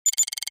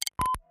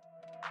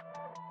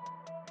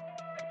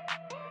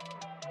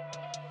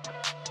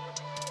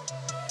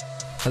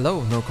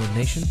Hello, No Code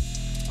Nation.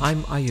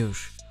 I'm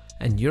Ayush,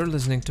 and you're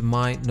listening to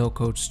my No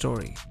Code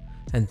Story.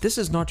 And this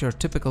is not your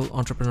typical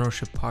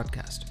entrepreneurship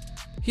podcast.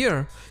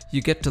 Here,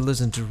 you get to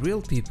listen to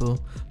real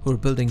people who are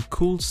building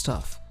cool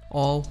stuff,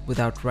 all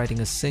without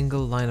writing a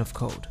single line of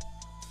code.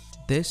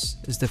 This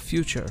is the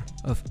future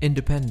of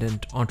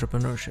independent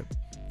entrepreneurship,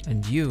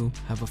 and you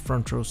have a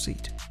front row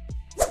seat.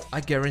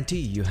 I guarantee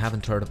you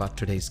haven't heard about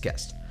today's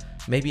guest.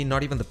 Maybe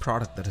not even the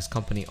product that his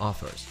company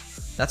offers.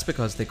 That's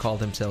because they call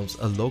themselves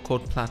a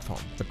low-code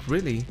platform, but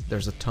really,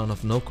 there's a ton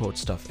of no-code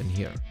stuff in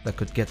here that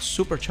could get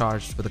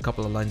supercharged with a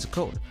couple of lines of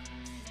code.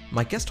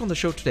 My guest on the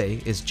show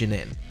today is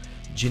Jinein.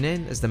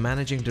 Jinein is the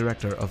managing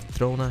director of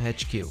Drona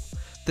HQ.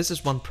 This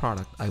is one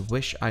product I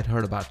wish I'd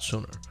heard about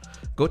sooner.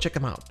 Go check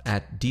him out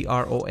at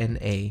dronahq.com.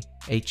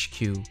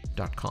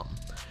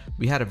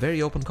 We had a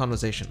very open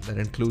conversation that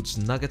includes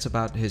nuggets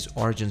about his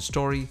origin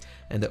story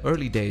and the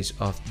early days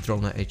of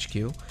Drona HQ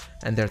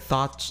and their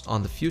thoughts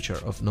on the future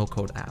of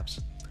no-code apps.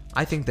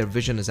 I think their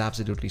vision is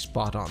absolutely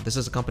spot on. This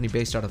is a company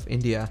based out of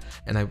India,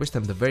 and I wish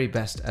them the very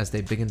best as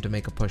they begin to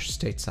make a push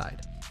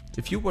stateside.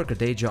 If you work a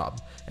day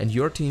job and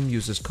your team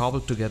uses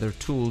cobbled together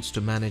tools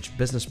to manage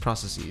business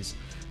processes,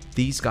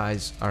 these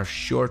guys are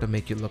sure to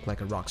make you look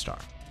like a rock star.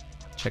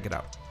 Check it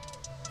out.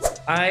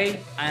 Hi,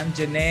 I'm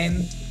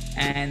Jinein,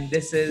 and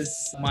this is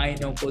my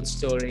no-code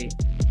story.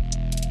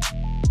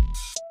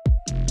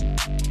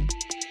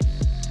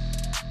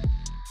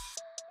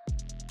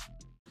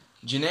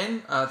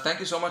 Jinein, thank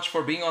you so much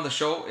for being on the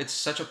show. It's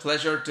such a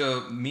pleasure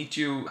to meet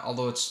you,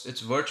 although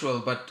it's virtual,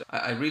 but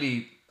I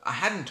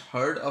hadn't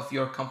heard of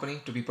your company,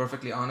 to be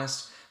perfectly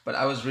honest, but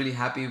I was really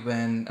happy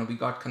when we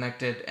got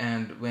connected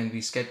and when we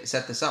set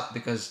this up,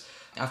 because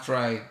after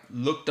I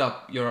looked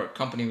up your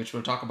company, which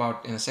we'll talk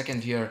about in a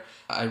second here,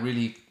 I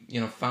really,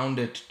 found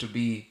it to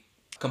be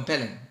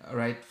compelling,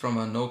 right, from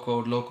a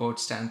no-code, low-code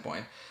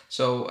standpoint.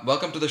 So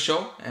welcome to the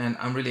show, and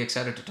I'm really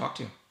excited to talk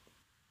to you.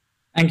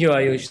 Thank you,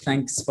 Ayush.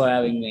 Thanks for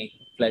having me.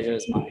 Pleasure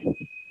is mine.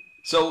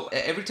 So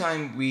every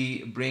time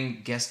we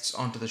bring guests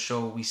onto the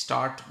show, we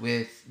start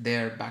with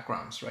their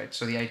backgrounds, right?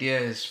 So the idea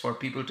is for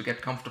people to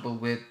get comfortable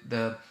with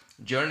the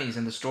journeys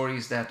and the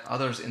stories that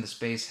others in the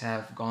space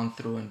have gone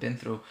through and been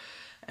through.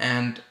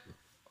 And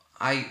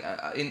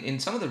in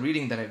some of the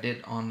reading that I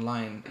did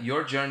online,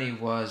 your journey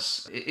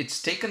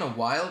it's taken a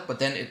while, but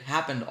then it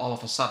happened all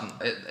of a sudden.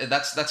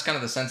 That's kind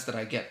of the sense that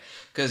I get,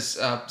 because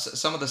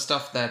some of the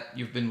stuff that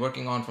you've been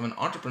working on from an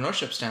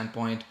entrepreneurship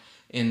standpoint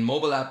in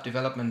mobile app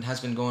development has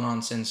been going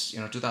on since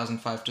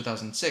 2005,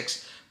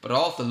 2006, but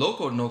all of the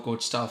low-code,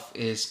 no-code stuff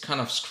is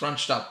kind of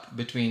scrunched up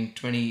between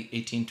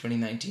 2018,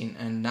 2019,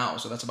 and now.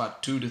 So that's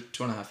about 2 to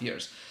 2.5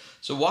 years.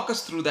 So walk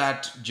us through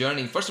that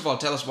journey. First of all,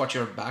 tell us what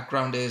your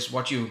background is,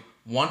 what you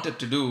wanted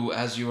to do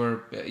as you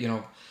were,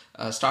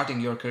 starting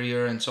your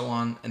career and so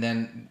on, and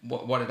then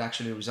what it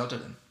actually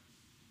resulted in.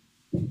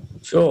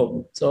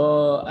 Sure.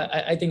 So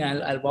I think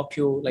I'll walk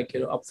you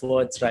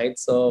upwards, right?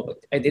 So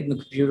I did my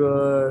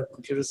computer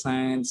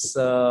science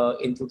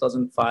in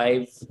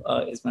 2005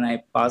 is when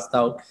I passed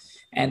out.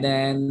 And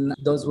then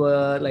those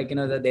were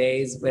the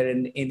days where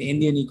in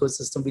Indian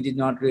ecosystem, we did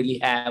not really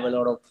have a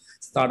lot of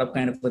startup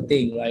kind of a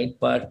thing, right?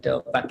 But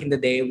back in the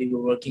day, we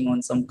were working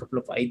on some couple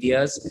of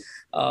ideas.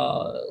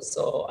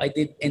 So I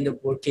did end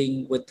up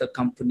working with a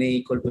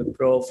company called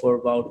Wipro for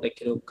about a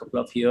couple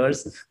of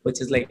years, which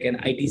is like an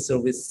IT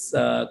service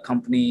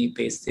company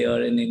based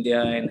here in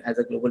India and has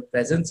a global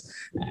presence.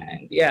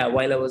 And yeah,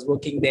 while I was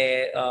working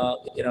there,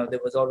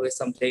 there was always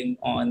something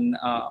on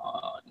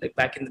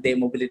back in the day,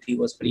 mobility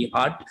was pretty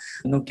hot.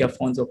 Nokia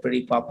phones were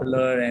pretty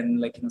popular, and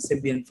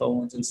Symbian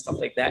phones and stuff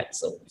like that.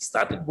 So we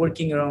started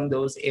working around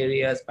those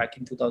areas back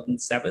in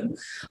 2007.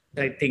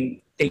 I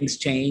think things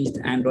changed.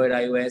 Android,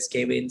 iOS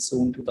came in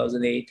soon,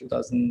 2008,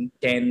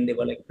 2010. They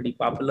were pretty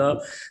popular.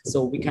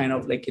 So we kind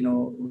of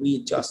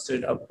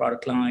readjusted our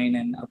product line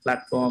and our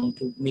platform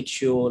to make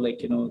sure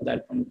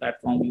that from the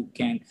platform you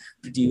can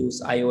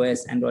produce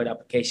iOS, Android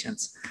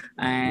applications.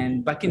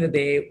 And back in the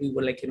day, we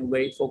were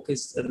very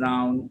focused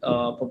around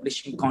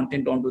publishing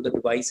content onto the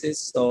devices.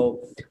 So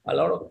a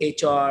lot of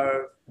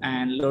HR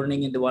and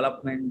learning and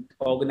development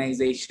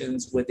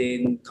organizations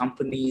within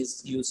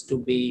companies used to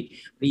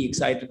be really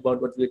excited about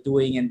what we're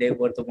doing, and they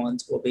were the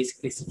ones who were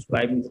basically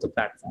subscribing to the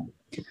platform.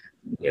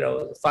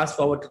 Fast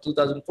forward to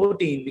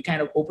 2014, we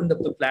kind of opened up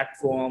the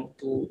platform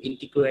to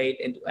integrate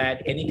and to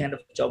add any kind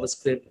of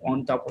JavaScript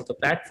on top of the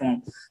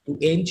platform to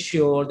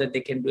ensure that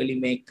they can really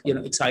make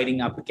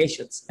exciting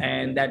applications.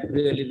 And that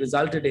really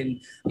resulted in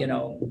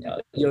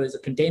here is a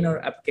container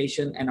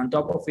application, and on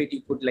top of it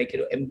you could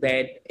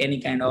embed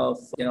any kind of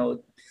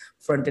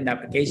front-end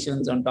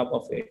applications on top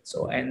of it.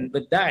 So, and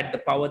with that, the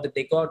power that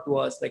they got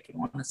was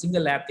on a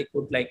single app, they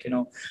could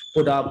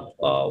put up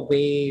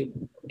way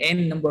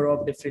n number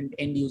of different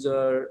end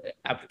user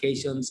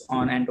applications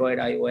on Android,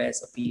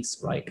 iOS, a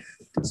piece, right?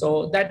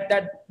 So that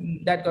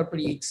got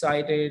pretty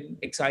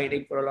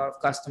exciting for a lot of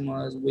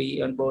customers. We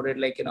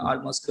onboarded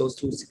almost close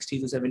to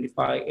 60 to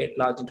 75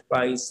 large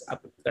enterprise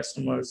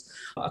customers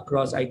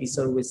across IT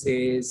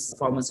services,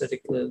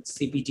 pharmaceuticals,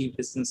 CPG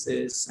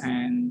businesses,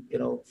 and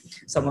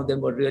some of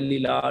them were really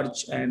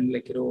large and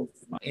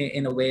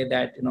in a way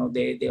that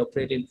they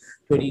operate in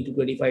 20 to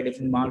 25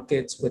 different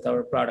markets with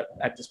our product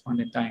at this point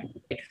in time.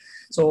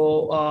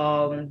 So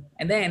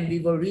and then we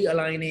were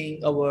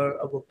realigning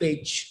our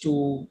pitch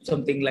to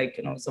something like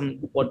some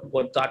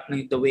what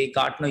Gartner, the way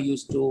Gartner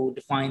used to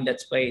define that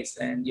space,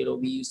 and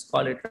we used to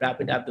call it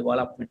rapid app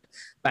development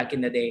back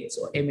in the day.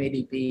 So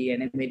MADP,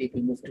 and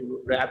MADP moved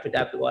to rapid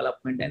app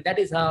development, and that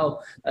is how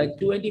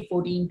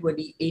 2014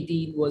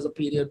 2018 was a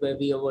period where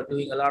we were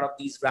doing a lot of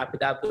these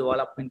rapid app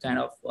development kind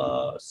of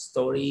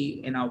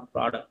story in our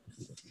product.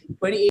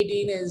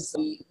 2018 is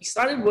we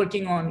started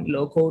working on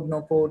low code,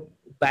 no code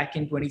back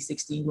in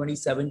 2016,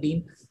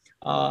 2017.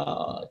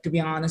 To be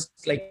honest,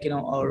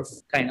 our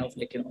kind of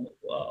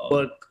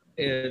work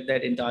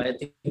that entire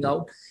thing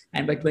out.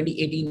 And by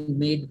 2018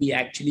 mid, we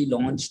actually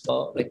launched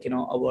our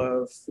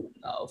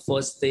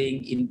first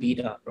thing in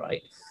beta,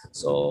 right?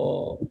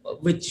 So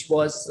which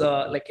was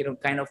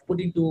kind of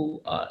put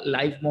into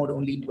live mode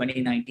only in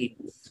 2019.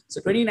 So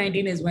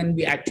 2019 is when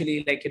we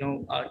actually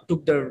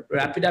took the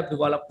rapid app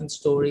development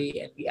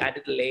story and we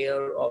added a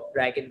layer of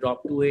drag and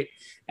drop to it.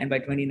 And by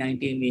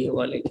 2019 we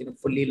were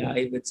fully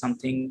live with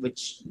something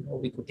which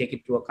we could take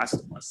it to our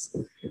customers.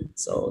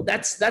 So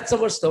that's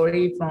our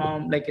story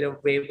from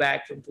way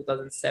back from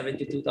 2007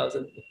 to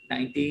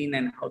 2019,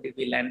 and how did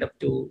we land up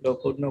to low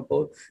code, no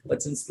code.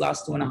 But since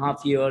last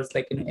 2.5 years,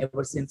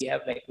 ever since, we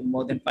have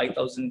more than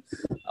 5,000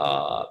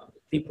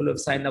 people who have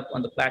signed up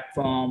on the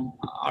platform,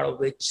 out of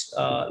which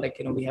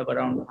we have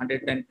around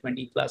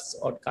 120 plus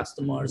odd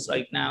customers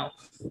right now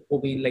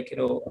who've been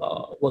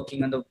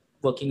working on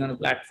the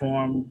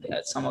platform.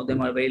 Some of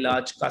them are very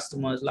large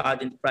customers,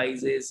 large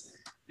enterprises.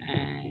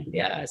 And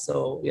yeah,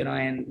 so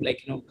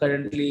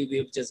currently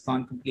we've just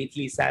gone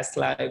completely SaaS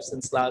live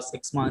since last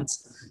 6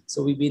 months.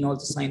 So we've been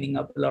also signing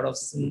up a lot of,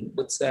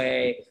 would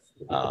say,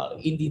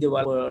 indie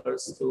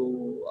developers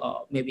to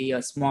maybe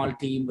a small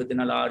team within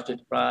a large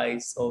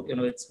enterprise. So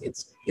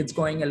it's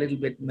going a little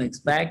bit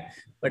mixed bag,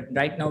 but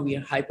right now we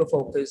are hyper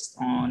focused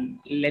on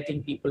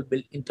letting people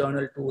build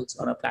internal tools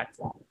on a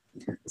platform.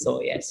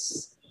 So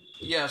yes.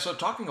 Yeah, so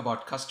talking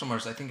about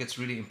customers, I think it's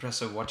really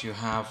impressive what you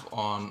have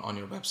on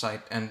your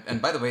website. And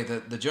by the way,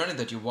 the journey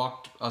that you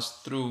walked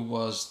us through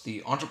was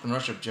the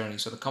entrepreneurship journey,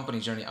 so the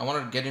company journey. I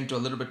want to get into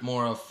a little bit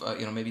more of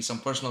maybe some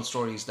personal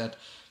stories that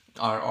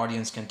our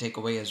audience can take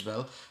away as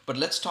well. But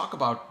let's talk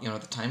about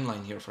the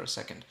timeline here for a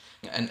second,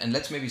 and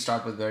let's maybe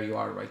start with where you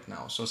are right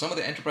now. So some of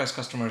the enterprise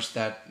customers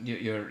that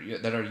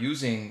that are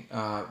using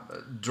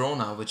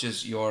Drona, which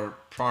is your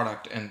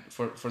product, and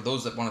for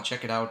those that want to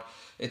check it out,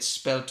 it's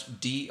spelled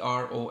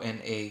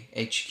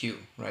DRONA-HQ,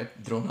 right?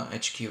 Drona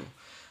HQ.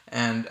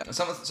 And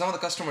some of the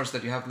customers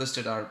that you have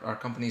listed are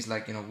companies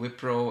like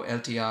Wipro,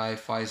 LTI,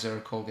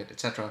 Pfizer, Colgate,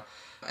 etc.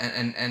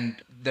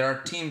 And there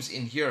are teams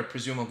in here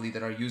presumably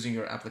that are using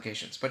your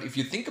applications. But if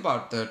you think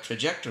about the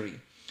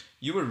trajectory,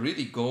 you were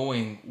really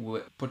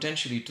going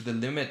potentially to the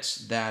limits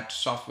that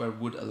software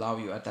would allow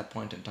you at that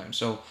point in time.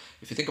 So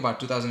if you think about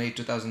 2008,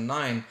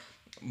 2009,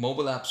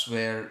 mobile apps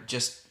were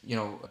just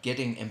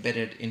getting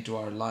embedded into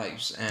our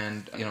lives,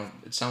 and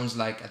it sounds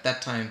like at that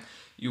time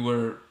you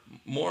were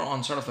more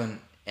on sort of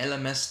an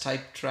LMS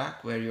type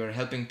track where you're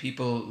helping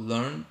people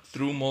learn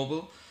through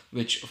mobile,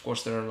 which of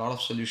course there are a lot of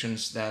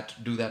solutions that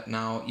do that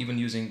now, even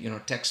using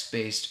text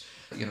based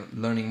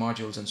learning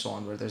modules and so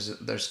on, where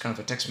there's kind of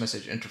a text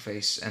message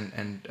interface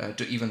and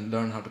to even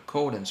learn how to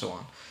code and so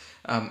on.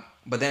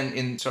 But then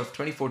in sort of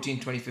 2014,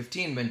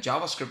 2015, when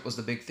JavaScript was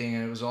the big thing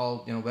and it was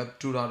all Web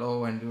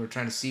 2.0, and we were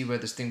trying to see where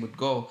this thing would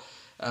go,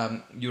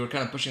 you were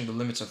kind of pushing the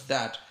limits of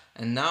that.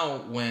 And now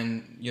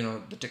when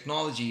the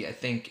technology, I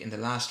think in the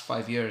last 4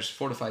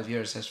 to 5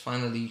 years, has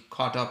finally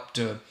caught up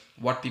to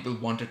what people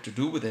wanted to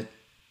do with it,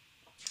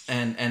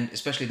 and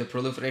especially the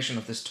proliferation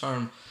of this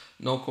term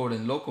no code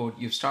and low code,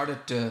 you've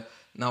started to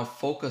now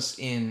focus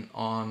in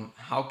on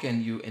how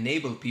can you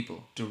enable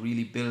people to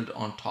really build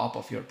on top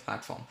of your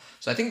platform.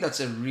 So I think that's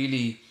a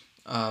really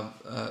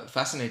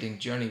fascinating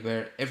journey,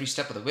 where every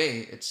step of the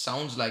way it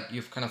sounds like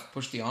you've kind of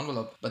pushed the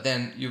envelope, but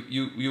then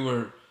you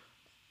were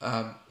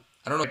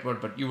I don't know the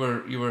word, but you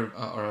were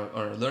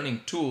or a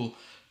learning tool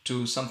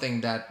to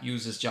something that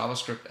uses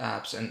JavaScript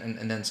apps,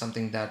 and then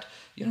something that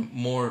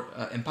more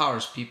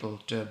empowers people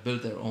to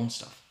build their own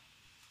stuff.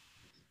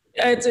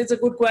 Yeah, it's a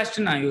good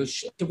question,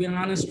 Ayush. To be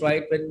honest,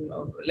 right? When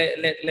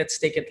let's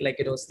take it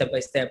step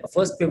by step.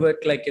 First pivot,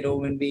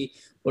 when we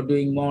were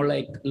doing more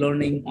like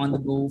learning on the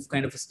move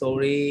kind of a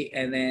story,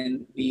 and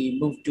then we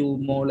moved to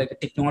more like a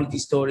technology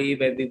story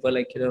where we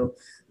were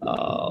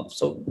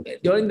so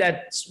during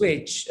that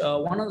switch,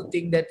 one of the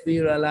things that we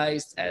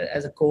realized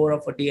as a core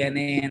of our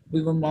DNA, and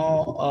we were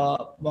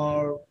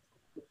more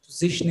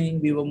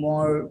positioning. We were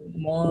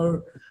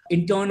more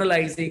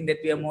internalizing that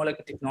we are more like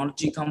a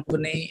technology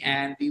company,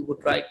 and we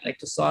would like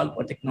to solve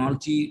a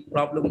technology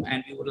problem,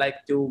 and we would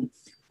like to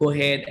go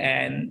ahead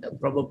and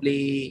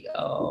probably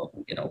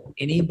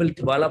enable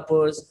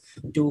developers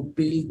to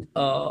build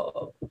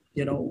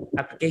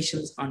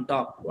applications on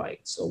top,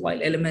 right? So while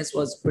LMS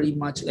was pretty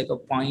much like a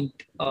point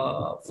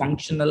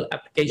functional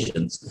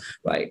applications,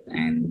 right,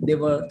 and they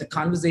were the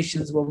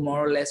conversations were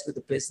more or less with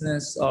the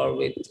business or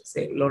with,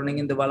 say,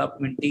 learning and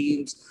development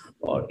teams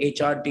or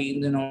HR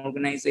teams and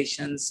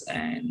organizations,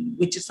 and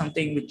which is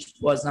something which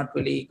was not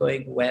really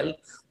going well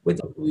with.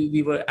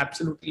 We were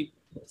absolutely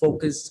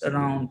focused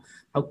around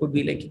how could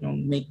we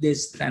make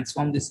this,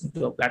 transform this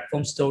into a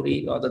platform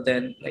story rather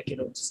than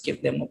just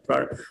give them a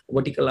product,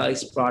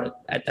 verticalized product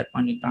at that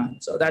point in time.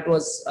 So that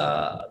was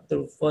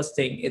the first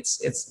thing.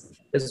 It's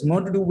there's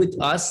more to do with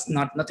us,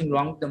 nothing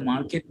wrong with the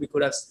market. We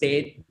could have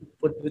stayed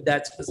put with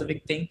that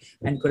specific thing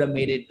and could have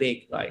made it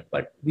big, right?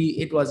 But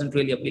it wasn't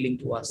really appealing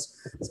to us.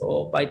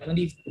 So by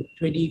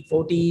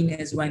 2014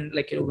 is when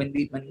when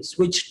we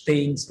switched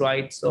things,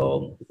 right?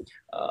 So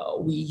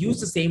we use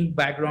the same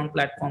background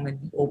platform and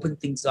we open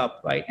things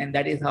up, right? And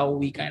that is how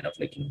we kind of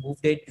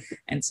moved it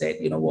and said,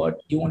 you know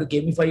what, you want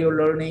to gamify your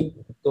learning,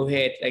 go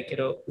ahead.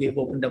 We have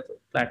opened up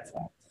a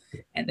platform,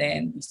 and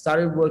then we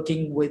started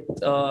working with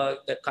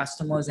the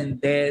customers and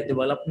their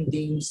development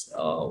teams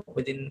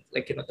within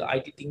the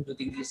IT teams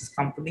within these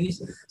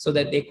companies, so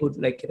that they could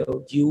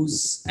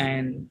use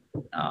and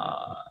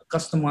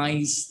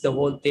customize the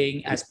whole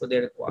thing as per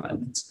their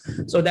requirements.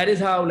 So that is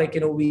how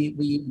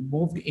we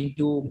moved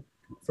into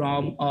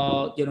from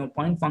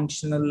point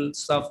functional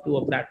stuff to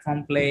a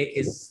platform play.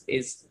 Is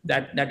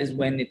that is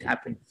when it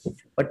happened.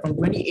 But from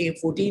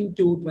 2014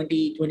 to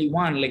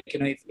 2021,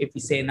 if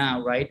we say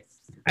now, right,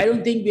 I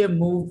don't think we have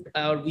moved,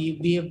 or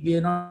we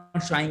are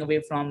not shying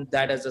away from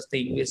that as a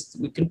thing.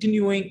 We're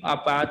continuing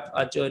our path,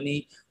 our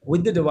journey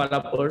with the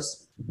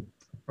developers,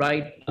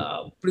 right?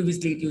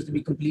 Previously, it used to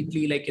be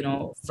completely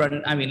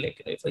front. I mean,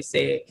 if I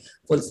say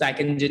full stack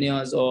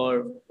engineers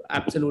or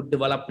absolute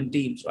development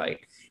teams, right?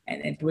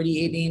 And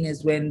 2018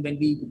 is when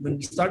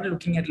we started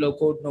looking at low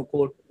code, no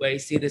code very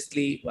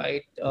seriously,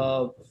 right?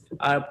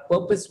 Our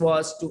purpose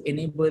was to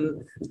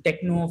enable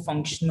techno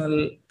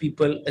functional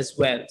people as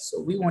well.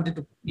 So we wanted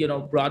to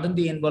broaden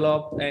the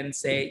envelope and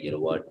say, you know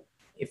what,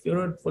 if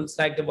you're a full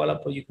stack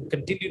developer, you can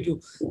continue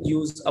to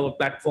use our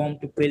platform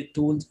to build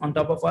tools on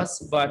top of us.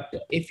 But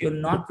if you're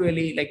not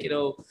really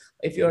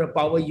if you're a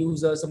power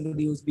user,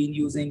 somebody who's been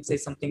using, say,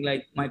 something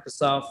like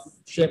Microsoft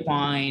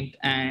SharePoint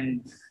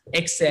and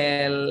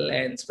Excel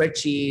and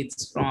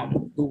spreadsheets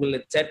from Google,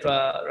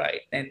 etc.,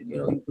 right? And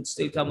you could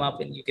still come up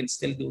and you can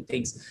still do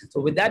things.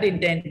 So with that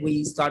intent,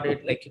 we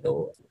started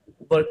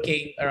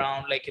working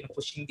around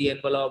pushing the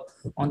envelope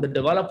on the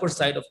developer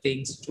side of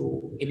things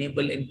to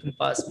enable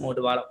encompass more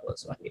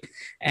developers, right?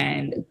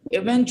 And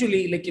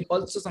eventually, it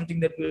also something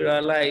that we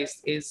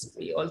realized is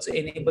we also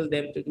enable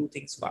them to do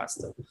things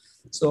faster.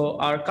 So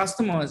our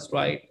customers,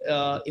 right,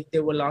 if they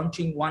were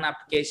launching one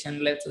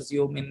application, let's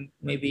assume in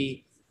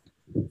maybe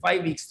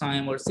 5 weeks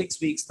time or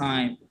 6 weeks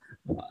time,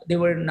 they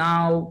were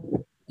now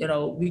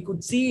we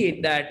could see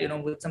it that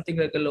with something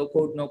like a low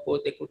code no code,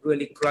 they could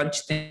really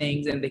crunch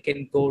things and they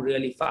can go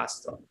really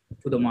faster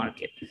to the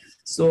market.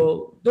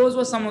 So those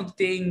were some of the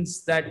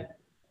things that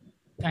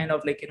kind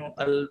of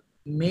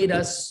made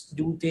us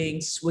do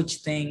things, switch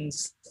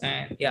things,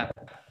 and yeah.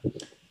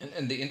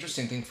 And the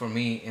interesting thing for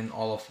me in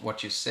all of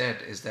what you said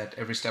is that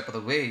every step of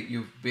the way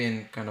you've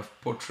been kind of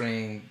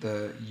portraying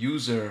the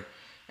user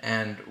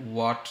and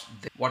what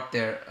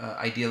their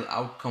ideal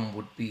outcome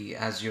would be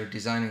as you're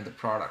designing the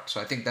product.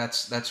 So I think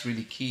that's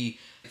really key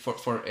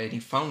for any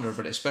founder,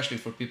 but especially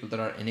for people that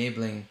are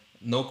enabling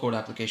no code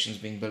applications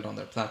being built on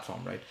their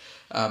platform, right?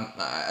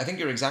 I think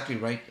you're exactly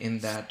right in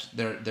that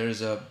there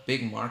is a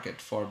big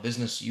market for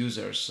business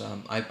users.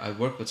 I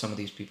work with some of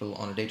these people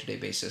on a day-to-day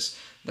basis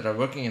that are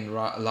working in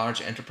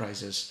large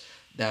enterprises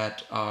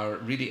that are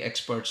really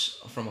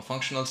experts from a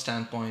functional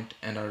standpoint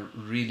and are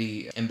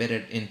really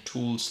embedded in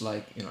tools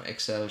like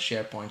Excel,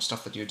 SharePoint,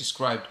 stuff that you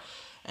described,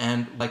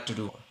 and like to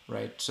do,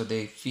 right? So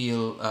they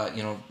feel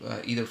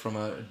either from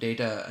a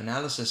data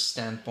analysis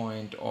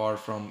standpoint or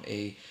from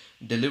a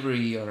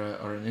delivery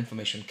or an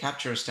information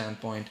capture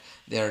standpoint,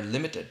 they are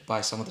limited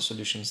by some of the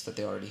solutions that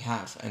they already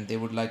have, and they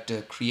would like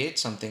to create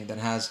something that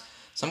has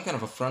some kind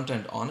of a front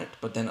end on it,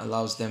 but then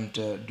allows them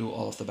to do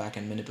all of the back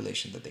end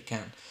manipulation that they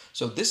can.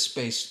 So this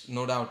space,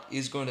 no doubt,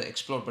 is going to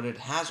explode, but it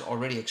has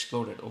already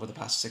exploded over the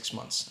past 6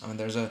 months. I mean,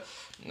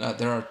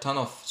 there are a ton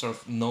of sort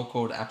of no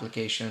code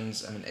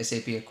applications. I mean,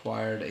 SAP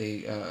acquired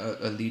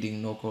a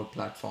leading no code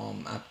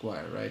platform,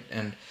 AppGuire, right?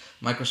 And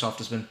Microsoft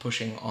has been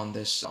pushing on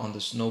this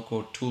no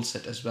code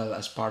toolset as well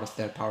as part of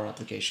their Power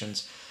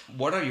Applications.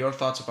 What are your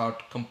thoughts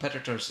about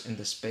competitors in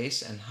this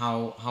space, and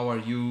how are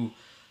you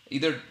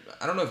either,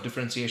 I don't know if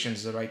differentiation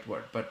is the right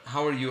word, but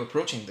how are you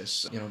approaching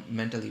this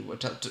mentally?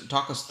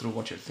 Talk us through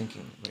what you're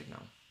thinking right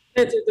now.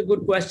 It's a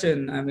good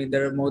question. I mean,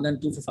 there are more than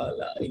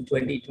 250 in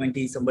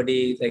 2020.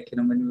 Somebody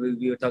when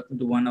we were talking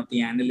to one of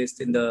the analysts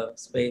in the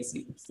space,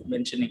 he was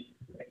mentioning,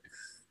 right?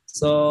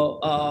 So,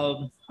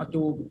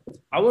 to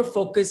our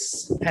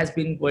focus has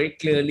been very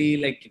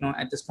clearly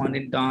at this point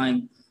in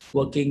time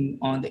working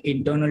on the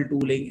internal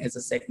tooling as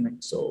a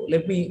segment. So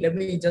let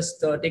me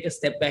just take a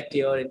step back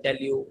here and tell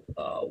you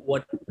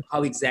what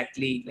how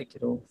exactly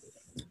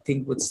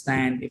thing would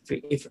stand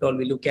if at all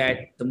we look at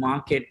the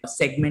market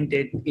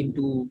segmented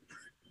into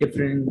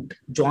different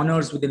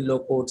genres within low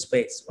code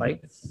space,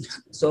 right?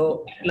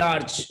 So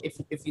large,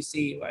 if you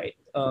see, right,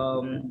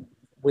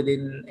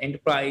 within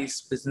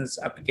enterprise business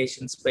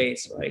application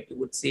space, right, you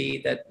would see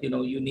that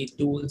you need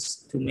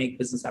tools to make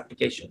business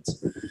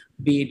applications,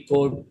 be it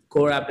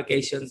core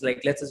applications.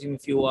 Like, let's assume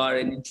if you are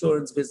an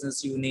insurance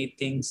business, you need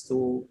things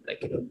to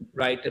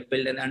write and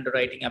build an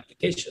underwriting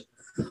application,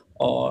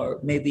 or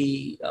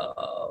maybe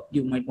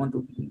you might want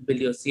to build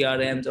your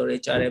CRMs or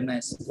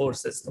HRMS core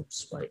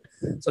systems, right?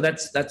 So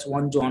that's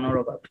one genre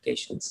of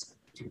applications.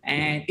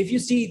 And if you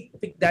see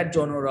pick that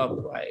genre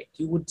up, right,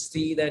 you would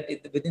see that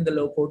within the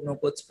low code no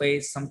code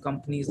space, some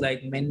companies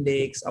like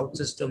Mendix,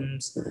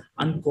 OutSystems,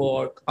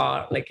 Uncork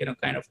are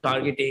kind of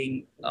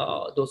targeting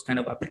those kind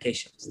of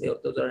applications.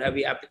 Those are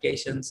heavy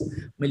applications,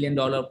 $1 million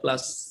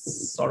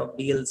plus sort of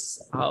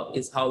deals.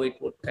 How it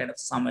would kind of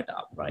sum it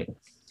up, right?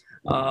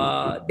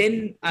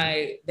 Then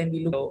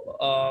we look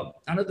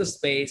another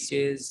space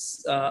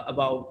is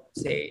about,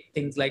 say,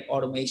 things like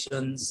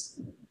automations,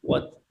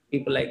 what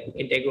people like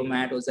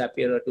Integromat or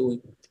Zapier are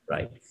doing,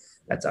 right?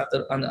 That's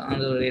on the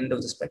other end of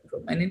the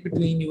spectrum. And in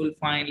between, you will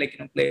find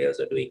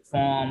players are doing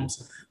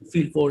forms,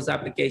 field force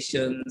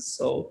applications.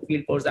 So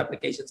field force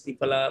applications,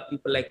 people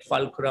like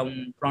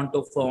Fulcrum,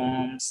 Pronto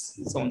Forms,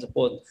 so on and so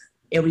forth.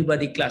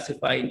 Everybody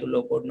classify into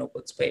low code no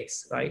code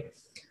space, right?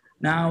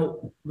 Now,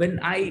 when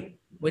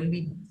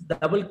we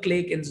double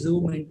click and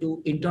zoom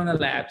into internal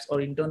apps or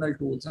internal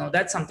tools, now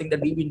that's something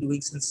that we've been doing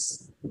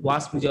since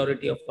vast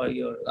majority of our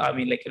year. I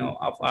mean,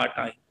 of our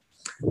time.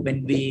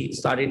 When we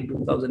started in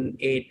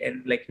 2008,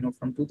 and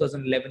from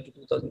 2011 to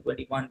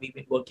 2021, we've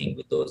been working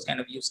with those kind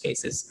of use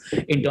cases,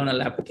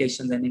 internal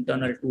applications and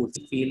internal tools.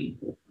 We feel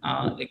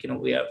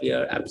we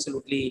are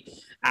absolutely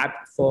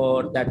apt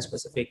for that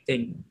specific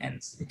thing.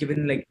 And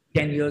given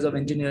 10 years of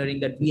engineering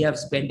that we have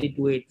spent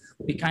into it,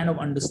 we kind of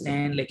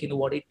understand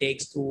what it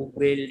takes to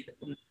build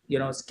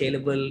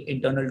scalable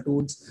internal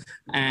tools.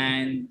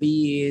 And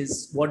B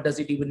is, what does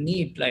it even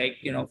need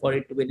for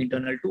it to be an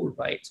internal tool,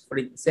 right? So for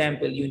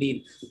example, you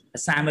need a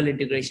SAML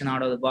integration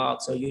out of the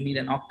box, or you need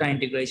an Okta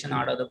integration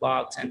out of the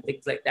box, and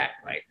things like that,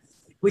 right?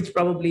 Which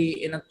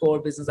probably in a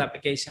core business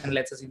application,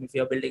 let's assume if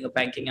you're building a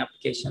banking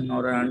application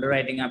or an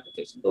underwriting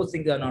application, those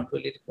things are not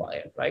really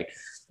required, right?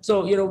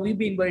 So we've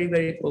been very,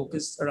 very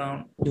focused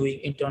around doing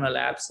internal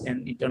apps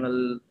and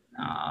internal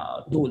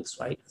tools,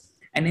 right?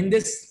 And in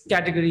this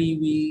category,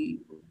 we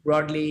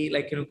broadly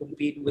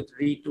compete with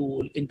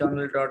Retool,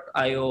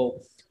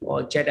 Internal.io,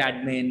 or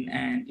JetAdmin,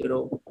 and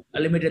a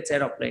limited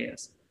set of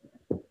players.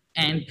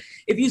 And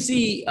if you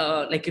see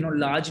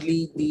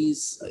largely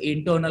these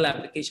internal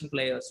application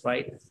players,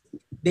 right,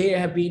 they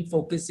have been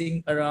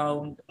focusing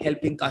around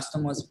helping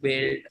customers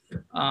build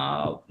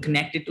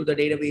connected to the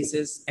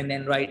databases, and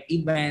then write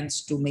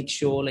events to make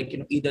sure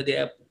either they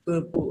are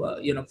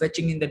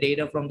fetching in the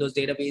data from those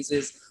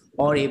databases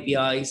or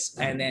APIs,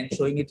 and then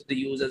showing it to the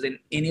users and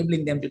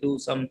enabling them to do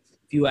some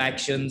few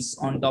actions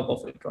on top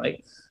of it,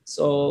 right?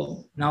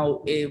 So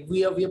now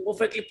we are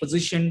perfectly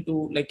positioned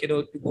to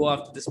to go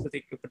after this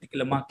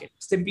particular market.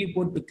 Simply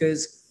put,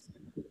 because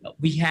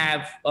we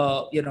have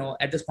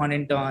at this point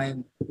in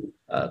time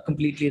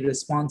completely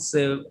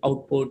responsive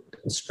output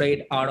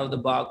straight out of the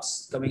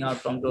box coming out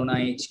from Drona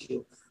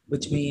HQ,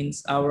 which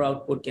means our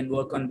output can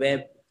work on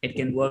web, it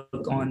can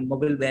work on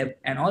mobile web,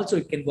 and also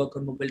it can work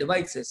on mobile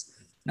devices.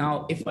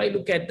 Now, if I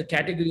look at the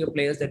category of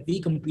players that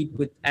we compete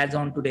with as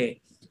on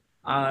today,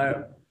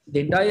 are the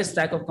entire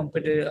stack of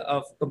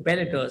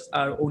competitors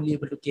are only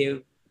able to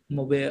give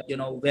mobile,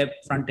 web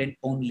front end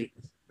only,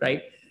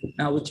 right?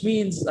 Now, which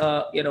means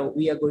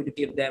we are going to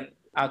give them,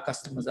 our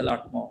customers, a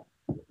lot more.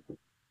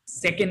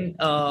 Second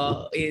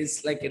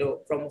is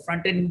from a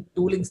front end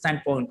tooling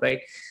standpoint, right?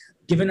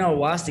 Given our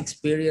vast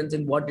experience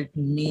in what it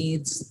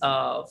needs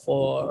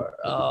for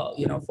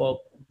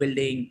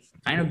building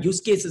kind of use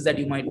cases that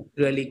you might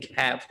really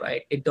have,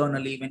 right,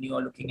 internally when you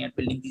are looking at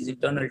building these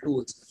internal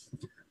tools,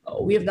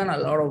 we have done a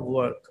lot of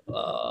work.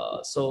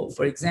 So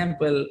for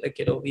example,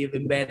 we've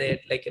embedded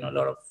a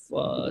lot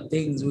of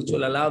things which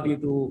will allow you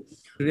to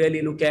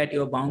really look at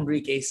your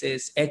boundary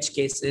cases, edge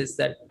cases,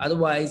 that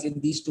otherwise in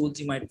these tools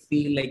you might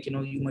feel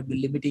you might be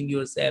limiting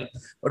yourself,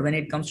 but when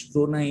it comes to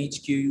Drona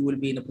HQ, you will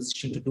be in a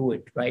position to do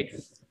it, right?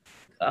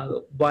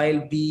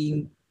 While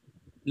being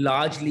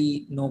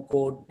largely no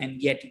code,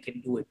 and yet you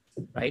can do it,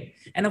 right?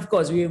 And of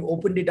course, we've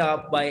opened it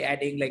up by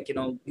adding, like,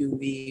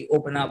 we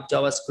open up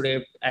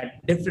JavaScript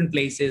at different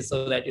places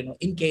so that,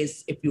 in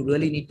case if you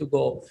really need to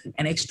go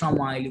an extra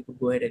mile, you could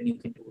go ahead and you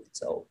can do it.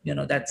 So,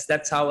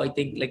 that's how I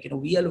think, like,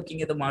 we are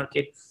looking at the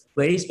market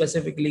very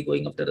specifically,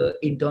 going after the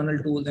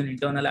internal tools and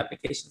internal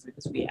applications,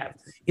 because we have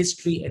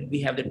history and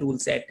we have the tool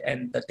set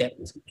and the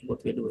depth in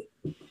what we're doing.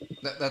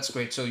 That's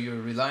great. So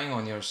you're relying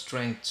on your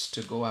strengths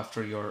to go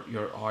after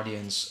your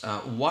audience.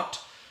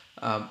 What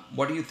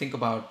do you think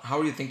about? How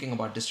are you thinking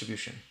about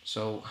distribution?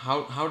 So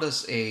how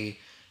does a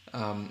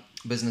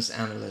business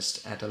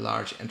analyst at a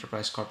large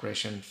enterprise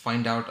corporation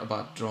find out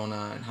about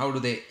Drona, and how do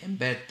they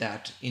embed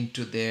that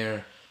into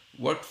their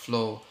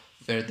workflow,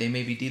 where they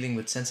may be dealing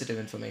with sensitive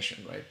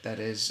information, right? That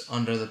is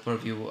under the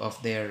purview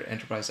of their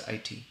enterprise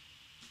IT.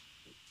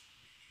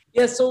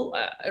 Yeah, so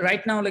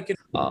right now, like,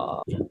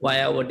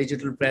 via our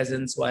digital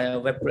presence, via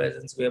web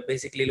presence, we are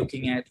basically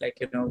looking at, like,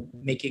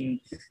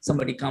 making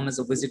somebody come as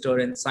a visitor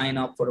and sign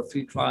up for a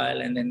free trial,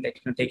 and then, like,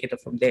 take it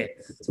up from there.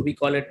 So we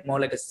call it more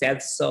like a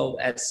self-serve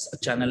as a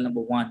channel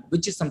number one,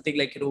 which is something,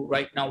 like,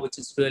 right now, which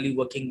is really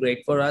working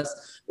great for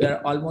us. We are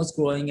almost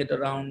growing at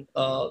around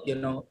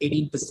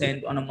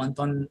 18% on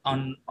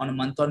a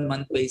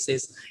month-on-month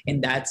basis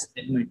in that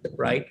segment,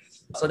 right?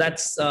 So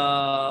that's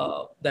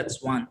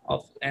one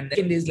of. And the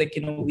second is, like,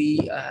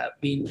 we have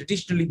been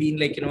traditionally been,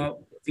 like,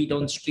 feet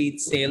on street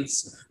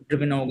sales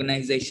driven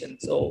organization.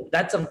 So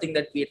that's something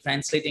that we are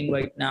translating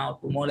right now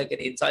to more like an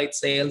inside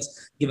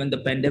sales. Given the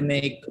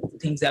pandemic,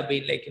 things have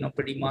been, like,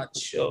 pretty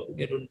much,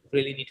 you don't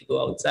really need to go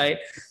outside.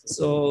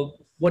 So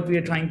what we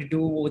are trying to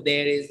do over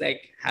there is,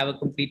 like, have a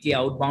completely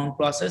outbound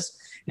process,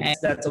 and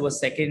that's our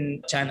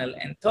second channel.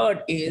 And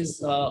third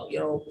is,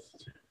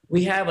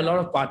 we have a lot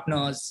of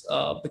partners,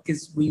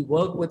 because we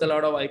work with a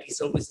lot of IT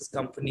services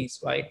companies,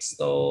 right?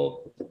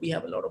 So we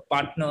have a lot of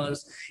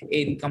partners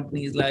in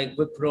companies like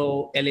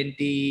Wipro,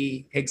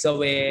 L&T,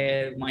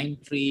 Hexaware,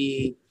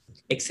 Mindtree,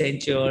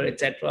 Accenture,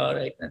 etc.,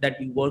 right, that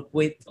we work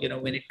with,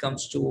 when it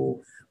comes to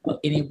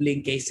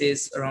enabling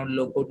cases around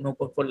low code, no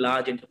code for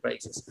large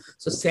enterprises.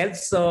 So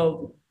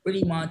self-serve,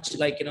 pretty much,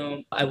 like,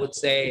 I would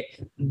say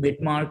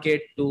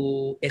mid-market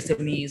to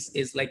SMEs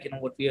is, like,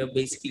 what we are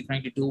basically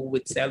trying to do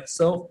with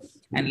self-serve.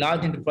 And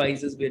large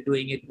enterprises, we're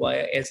doing it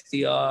via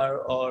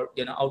SDR or,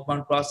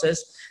 outbound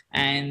process.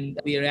 And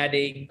we are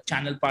adding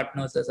channel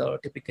partners as our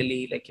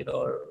typically, like,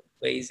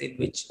 ways in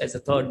which, as a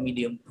third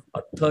medium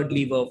or third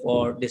lever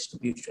for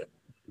distribution.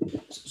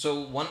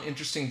 So one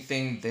interesting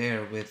thing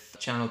there with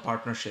channel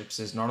partnerships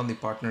is not only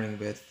partnering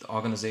with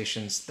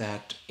organizations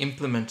that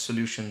implement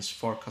solutions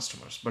for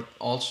customers, but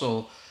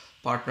also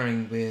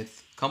partnering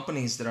with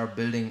companies that are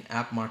building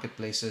app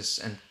marketplaces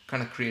and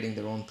kind of creating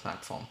their own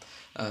platform.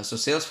 So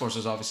Salesforce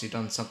has obviously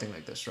done something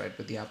like this, right,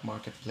 with the app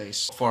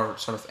marketplace for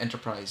sort of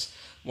enterprise.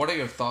 What are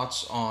your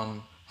thoughts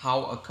on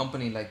how a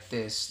company like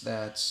this,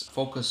 that's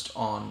focused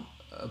on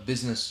a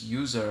business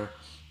user,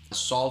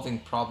 solving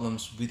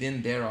problems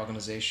within their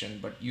organization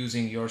but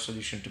using your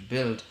solution to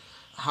build,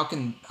 how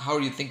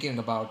are you thinking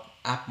about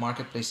app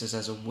marketplaces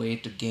as a way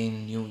to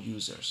gain new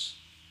users?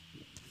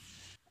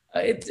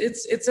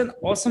 It's an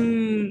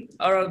awesome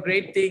or a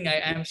great thing.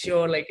 I'm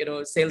sure, like,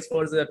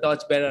 Salesforce is a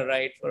touch better,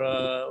 right, for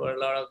a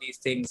lot of these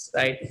things,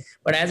 right?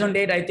 But as on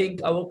date, I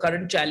think our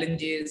current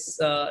challenge is,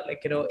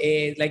 like,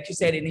 like you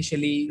said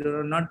initially,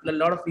 not a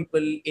lot of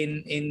people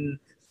in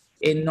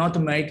North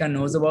America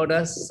knows about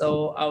us.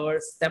 So our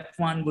step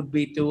one would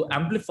be to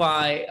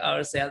amplify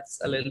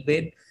ourselves a little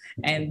bit.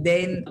 And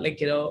then,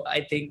 like,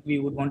 I think we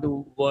would want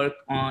to work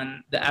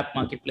on the app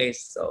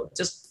marketplace. So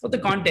just for the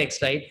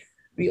context, right?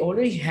 We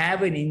already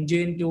have an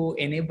engine to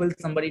enable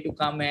somebody to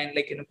come and,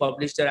 like,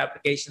 publish their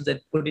applications and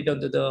put it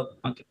onto the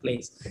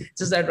marketplace. It's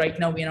just that right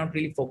now we are not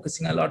really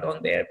focusing a lot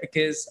on there,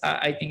 because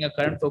I think our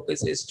current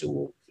focus is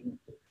to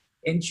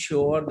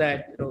ensure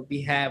that,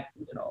 we have,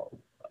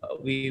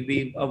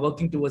 we are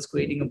working towards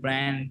creating a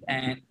brand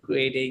and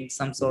creating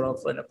some sort of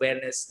an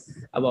awareness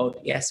about,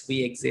 yes,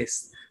 we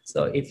exist.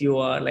 So if you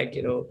are, like,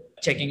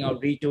 checking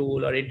out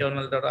Retool or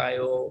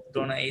internal.io,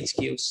 Drona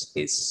HQ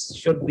is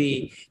should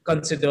be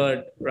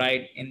considered,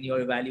 right, in your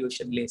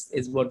evaluation list,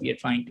 is what we are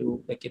trying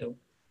to, like,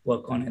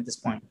 work on at this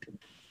point.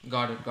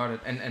 Got it.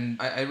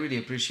 And I really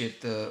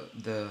appreciate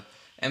the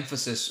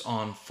emphasis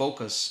on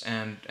focus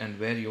and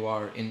where you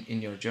are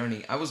in your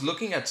journey. I was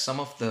looking at some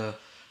of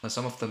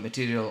the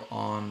material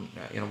on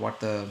what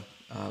the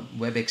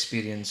web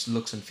experience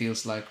looks and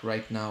feels like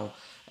right now.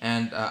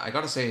 And I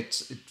gotta say, it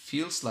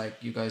feels like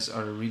you guys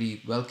are a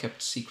really well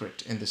kept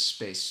secret in this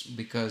space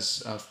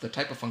because of the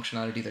type of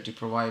functionality that you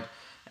provide.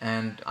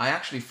 And I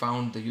actually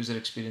found the user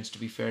experience to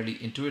be fairly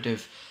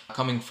intuitive,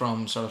 coming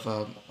from sort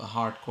of a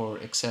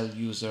hardcore Excel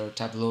user,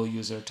 Tableau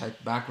user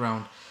type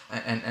background,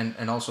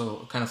 and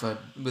also kind of a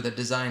with a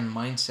design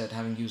mindset,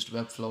 having used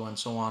Webflow and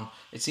so on.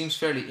 It seems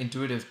fairly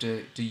intuitive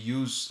to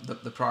use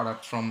the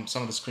product from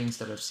some of the screens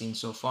that I've seen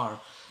so far.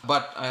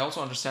 But I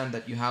also understand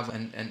that you have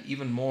an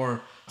even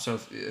more sort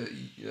of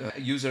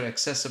user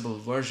accessible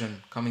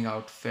version coming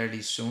out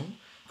fairly soon.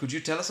 Could you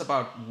tell us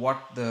about what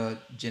the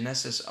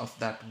genesis of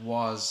that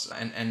was,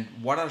 and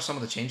what are some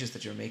of the changes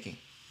that you're making?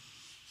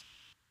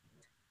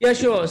 Yeah,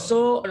 sure.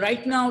 So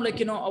right now,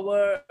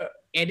 our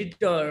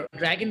editor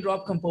drag and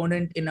drop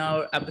component in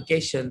our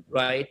application,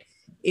 right,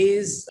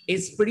 is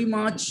pretty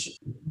much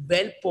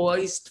well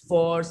poised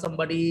for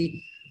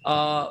somebody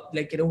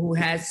who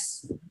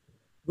has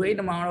great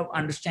amount of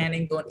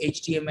understanding on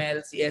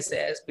HTML,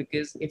 CSS,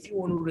 because if you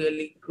want to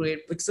really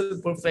create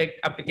pixel perfect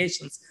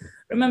applications,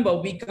 remember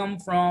we come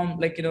from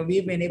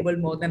we've enabled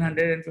more than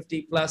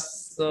 150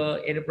 plus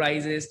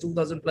enterprises,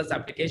 2000 plus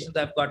applications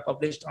that have got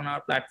published on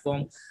our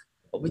platform,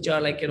 which are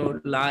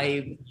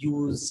live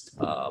used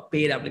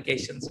paid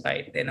applications,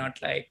 right? They're not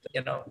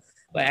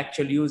by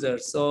actual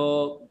users.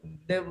 So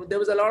there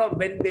was a lot of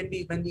when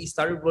we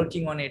started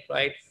working on it,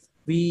 right?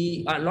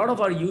 We a lot of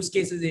our use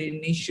cases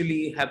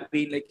initially have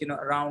been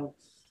around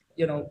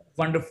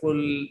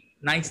wonderful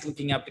nice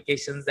looking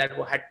applications that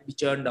had to be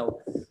churned out.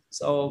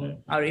 So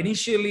our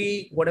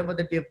initially whatever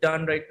that we have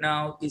done right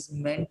now is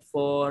meant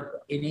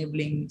for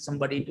enabling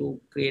somebody to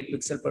create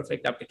pixel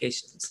perfect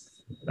applications,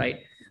 right?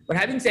 But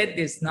having said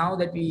this, now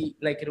that we've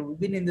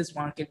been in this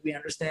market, we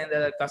understand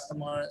that our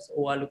customers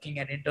who are looking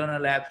at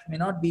internal apps may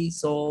not be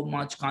so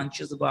much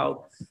conscious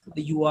about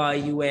the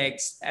UI,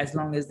 UX, as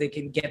long as they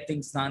can get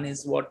things done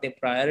is what their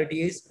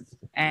priority is.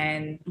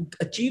 And to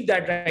achieve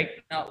that right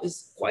now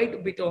is quite a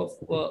bit of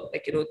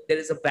there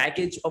is a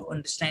baggage of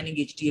understanding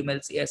HTML,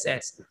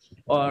 CSS,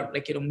 or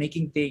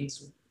making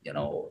things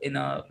in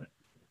a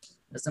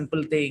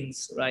simple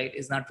things, right,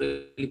 is not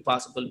really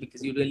possible,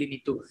 because you really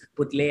need to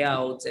put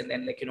layouts and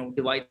then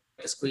divide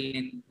the screen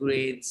in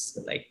grids,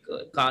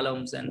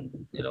 columns,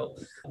 and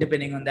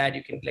depending on that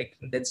you can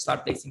then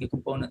start placing your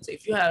components.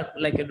 If you have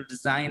a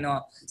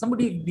designer,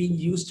 somebody being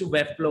used to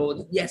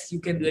Webflow, yes, you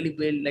can really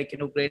build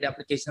great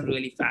application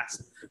really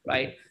fast,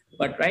 right?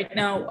 But right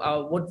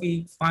now, what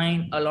we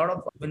find a lot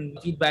of when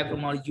feedback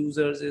from our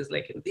users is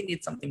they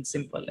need something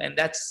simple, and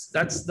that's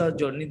the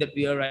journey that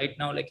we are right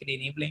now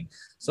enabling.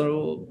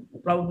 So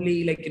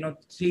probably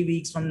 3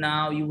 weeks from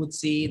now, you would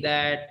see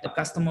that the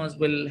customers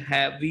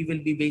we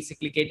will be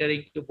basically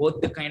catering to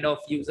both the kind of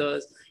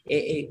users,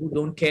 A, who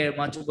don't care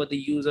much about the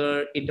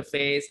user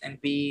interface,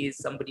 and B is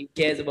somebody who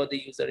cares about the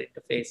user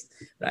interface,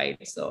 right?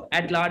 So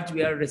at large,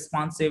 we are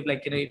responsive,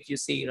 if you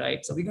see,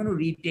 right? So we're going to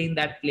retain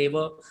that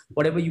flavor.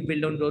 Whatever you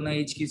build on Donor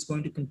HQ is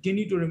going to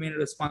continue to remain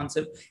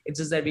responsive. It's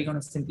just that we're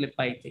going to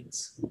simplify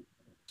things.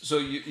 So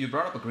you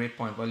brought up a great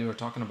point while you were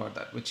talking about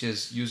that, which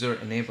is user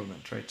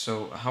enablement, right?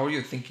 So how are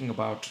you thinking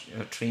about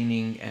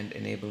training and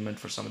enablement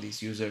for some of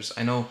these users?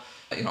 I know,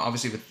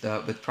 obviously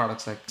with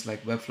products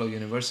like Webflow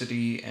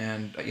University,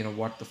 and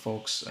what the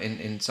folks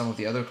in some of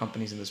the other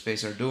companies in the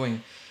space are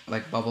doing,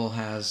 like Bubble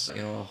has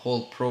a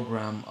whole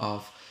program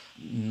of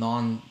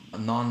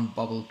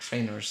non-Bubble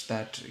trainers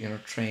that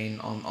train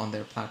on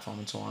their platform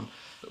and so on.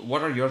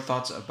 What are your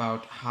thoughts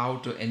about how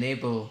to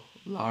enable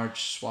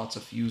large swaths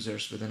of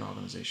users within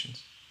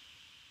organizations?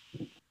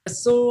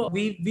 So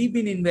we've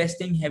been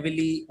investing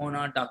heavily on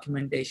our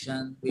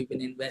documentation. We've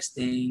been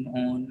investing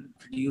on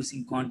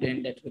producing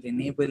content that will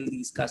enable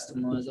these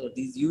customers or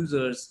these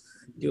users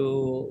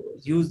to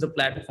use the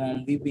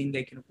platform. We've been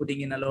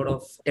putting in a lot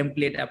of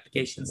template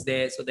applications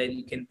there so that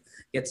you can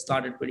get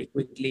started pretty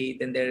quickly.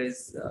 Then there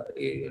is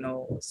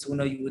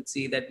sooner you would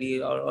see that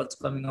we are also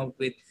coming out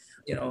with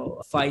a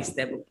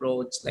 5-step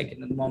approach. In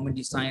the moment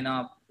you sign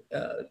up,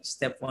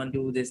 step 1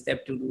 do this,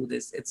 step 2 do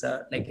this. It's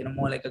a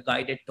more like a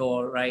guided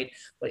tour, right,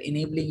 for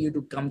enabling you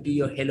to come to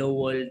your hello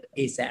world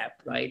ASAP,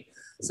 right?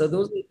 So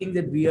those are the things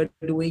that we are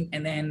doing.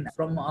 And then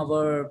from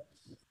our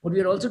what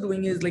we are also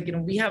doing is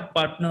we have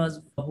partners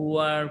who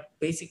are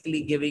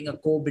basically giving a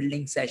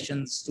co-building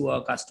sessions to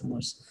our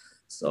customers.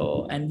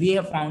 So, and we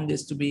have found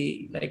this to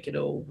be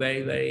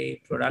very,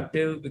 very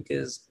productive,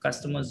 because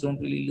customers don't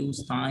really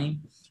lose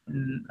time,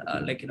 and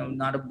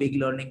not a big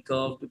learning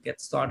curve to get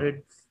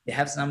started. They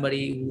have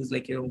somebody who's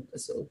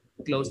so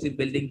closely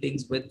building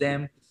things with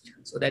them,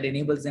 so that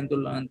enables them to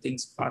learn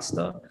things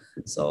faster.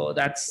 So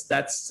that's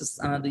just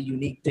another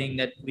unique thing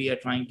that we are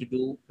trying to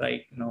do,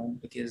 right?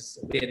 Because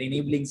we are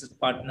enabling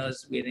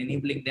partners, we are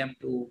enabling them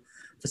to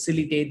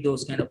facilitate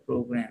those kind of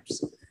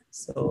programs.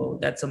 So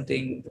that's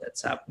something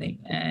that's happening.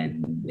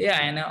 And yeah,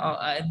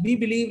 and we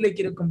believe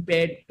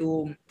compared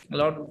to a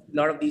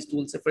lot of these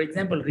tools. So for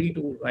example,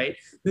 Retool, right,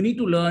 you need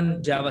to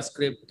learn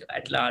JavaScript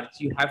at large.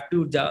 You have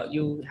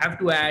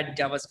to add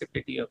JavaScript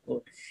into your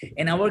code.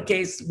 In our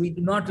case, we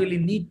do not really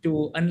need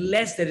to,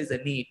 unless there is a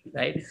need,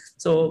 right?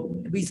 So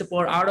we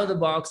support out of the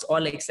box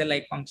all Excel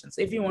like functions.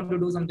 If you want to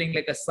do something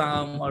like a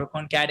sum or a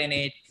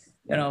concatenate,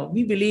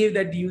 we believe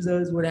that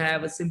users would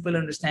have a simple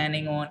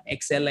understanding on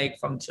Excel like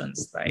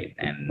functions, right?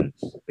 And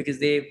because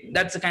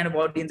that's the kind of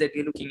audience that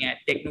we're looking at,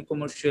 techno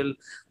commercial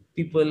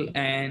people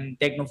and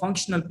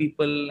techno-functional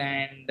people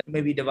and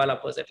maybe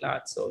developers at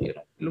large. So,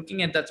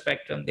 looking at that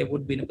spectrum, they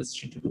would be in a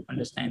position to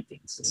understand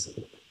things.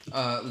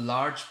 A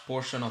large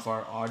portion of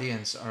our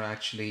audience are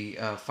actually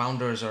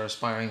founders or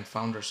aspiring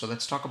founders. So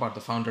let's talk about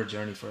the founder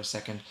journey for a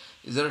second.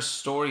 Is there a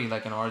story,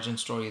 like an origin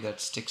story,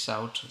 that sticks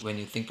out when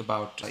you think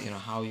about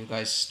how you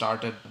guys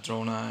started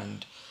Drona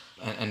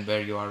and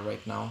where you are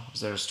right now?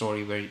 Is there a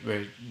story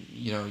where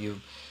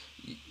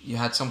you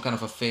had some kind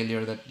of a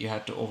failure that you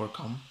had to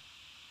overcome?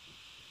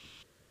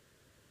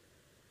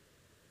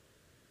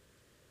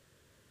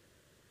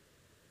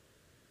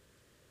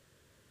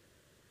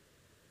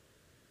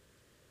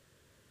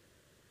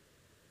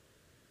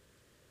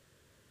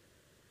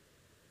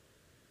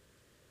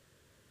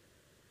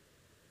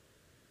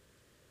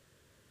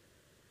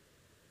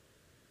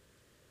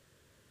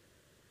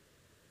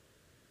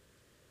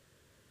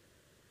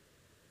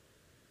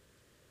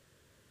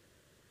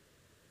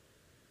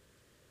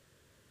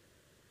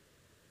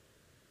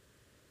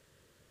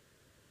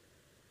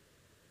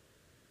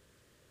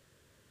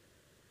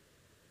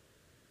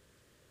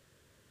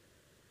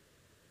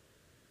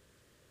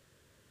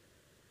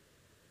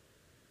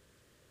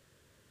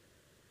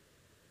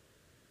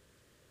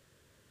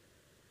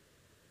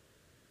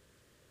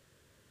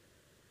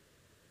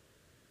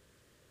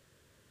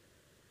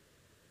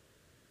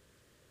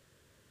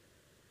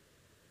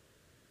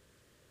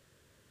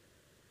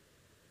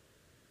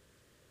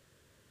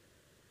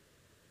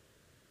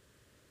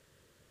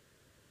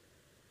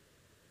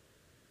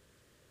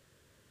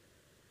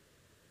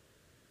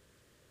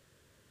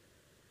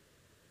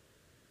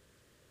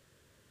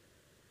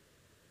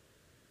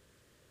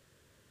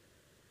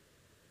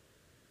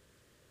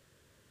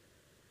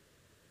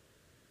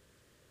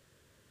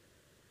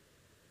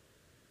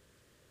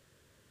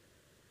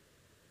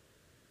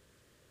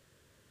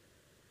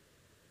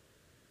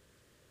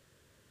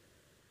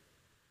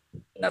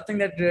 Nothing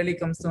that really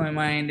comes to my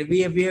mind.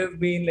 We have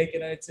been like,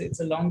 it's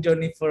a long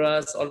journey for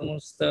us,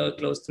 almost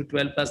close to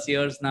 12 plus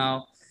years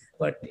now.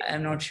 But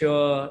I'm not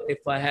sure if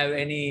I have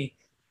any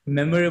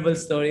memorable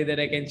story that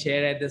I can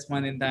share at this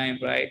point in time,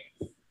 right?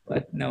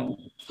 But no.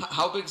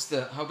 How big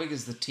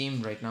is the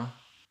team right now?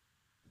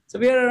 So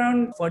we are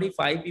around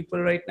 45 people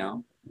right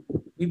now.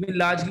 We've been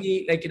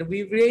largely like,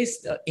 we've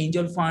raised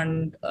angel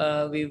fund.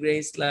 We've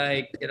raised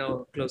like,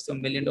 close to $1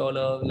 million,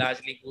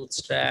 largely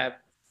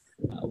bootstrap.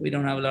 We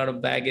don't have a lot of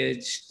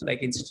baggage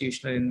like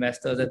institutional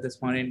investors at this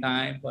point in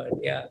time, but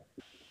yeah.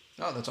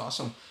 Oh, that's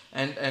awesome.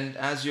 And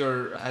as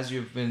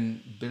you've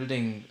been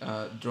building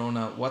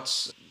Drona,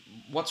 what's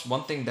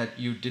one thing that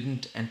you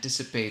didn't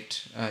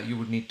anticipate you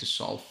would need to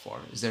solve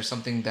for? Is there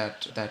something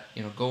that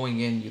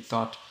going in you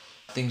thought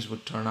things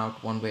would turn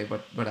out one way,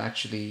 but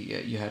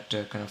actually you had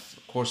to kind of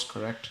course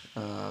correct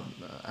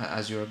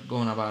as you're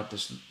going about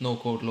this no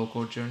code low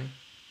code journey?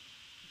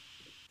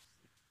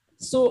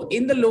 So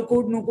in the low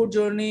code no code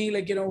journey,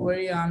 like,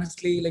 very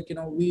honestly, like,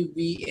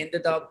 we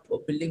ended up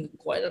building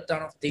quite a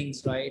ton of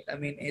things, right? I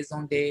mean,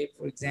 Azon Day,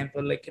 for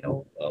example, like,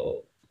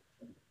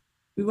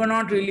 we were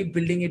not really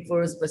building it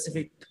for a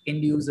specific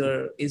end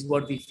user, is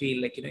what we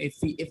feel like. If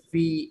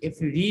we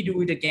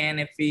redo it again,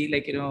 if we,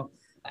 like,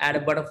 add a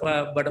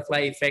butterfly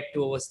effect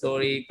to our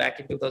story back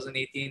in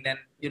 2018, then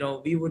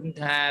we wouldn't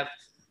have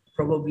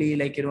probably,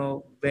 like,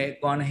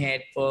 gone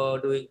ahead for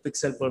doing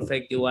pixel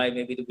perfect UI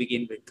maybe to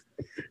begin with,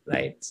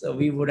 right? So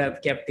we would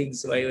have kept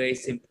things very, very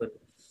simple.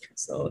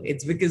 So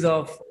it's because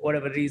of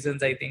whatever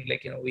reasons, I think,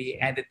 like, we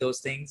added those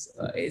things.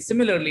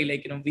 Similarly,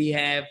 like, we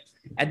have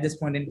at this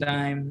point in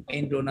time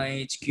in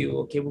Drona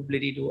HQ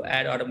capability to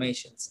add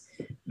automations.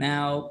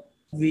 Now,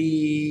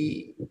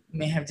 we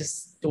may have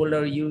just told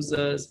our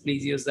users,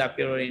 please use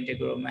Zapier or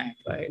Integra or Mac,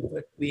 right?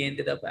 But we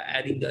ended up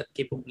adding the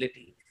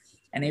capability.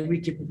 And every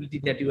capability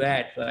that you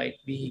add, right,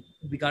 we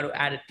got to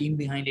add a team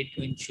behind it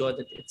to ensure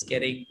that it's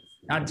getting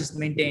not just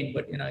maintained,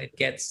 but it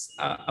gets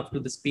up to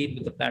the speed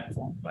with the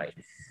platform, right?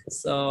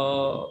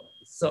 So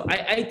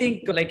I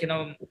think, like,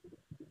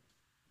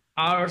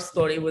 our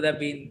story would have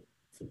been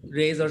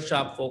razor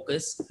sharp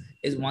focus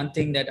is one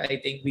thing that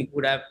I think we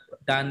could have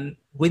done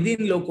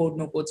within low code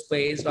no code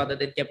space rather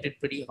than kept it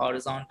pretty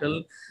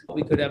horizontal.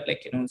 We could have,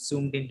 like,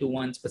 zoomed into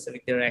one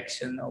specific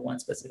direction or one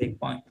specific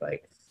point,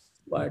 right?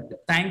 But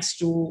thanks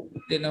to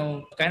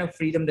kind of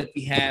freedom that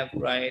we have,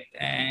 right,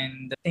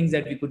 and the things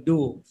that we could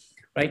do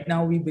right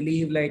now, we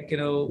believe, like,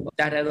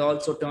 that has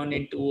also turned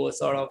into a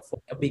sort of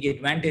a big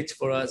advantage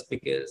for us,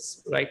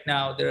 because right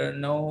now there are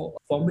no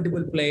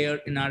formidable player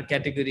in our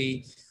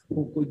category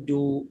who could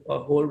do a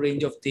whole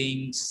range of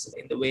things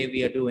in the way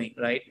we are doing,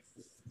 right?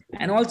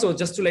 And also,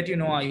 just to let you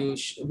know,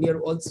 Ayush, we are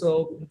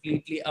also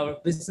completely, our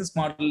business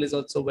model is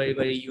also very,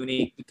 very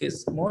unique,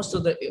 because most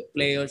of the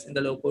players in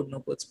the low code, no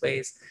code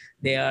space,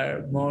 they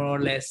are more or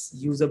less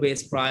user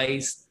based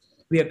price.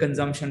 We are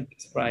consumption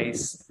based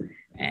price.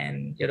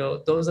 And,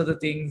 those are the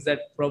things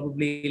that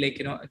probably,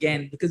 like,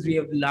 again, because we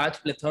have large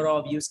plethora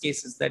of use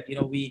cases that,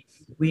 we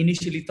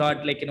initially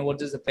thought, like,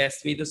 what is the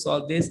best way to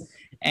solve this?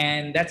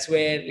 And that's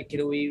where, like,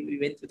 we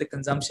went with the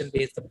consumption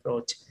based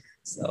approach.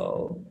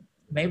 So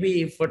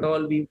maybe if at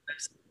all we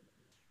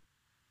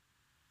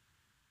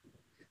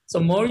So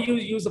more you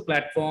use the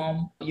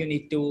platform, you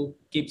need to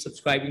keep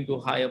subscribing to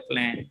a higher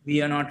plan. We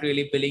are not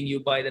really billing you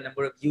by the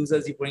number of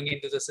users you bring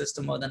into the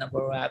system or the number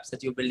of apps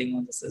that you're building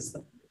on the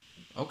system.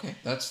 Okay,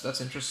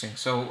 that's interesting.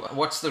 So,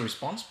 what's the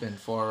response been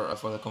for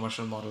the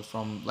commercial model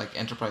from like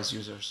enterprise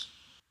users?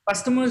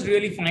 Customers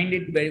really find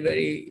it very,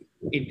 very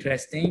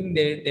interesting.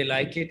 They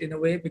like it in a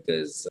way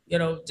because,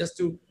 just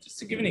to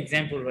give an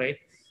example, right?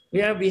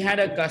 We had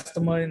a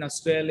customer in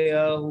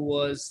Australia who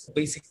was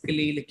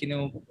basically like,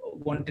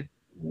 wanted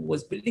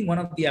was building one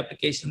of the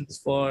applications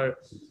for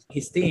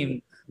his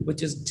team,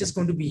 which is just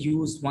going to be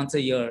used once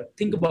a year.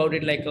 Think about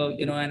it like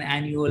an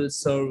annual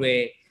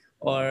survey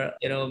or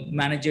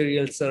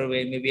managerial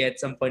survey, maybe at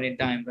some point in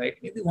time, right?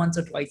 Maybe once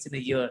or twice in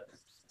a year.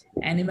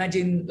 And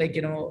imagine like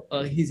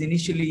he's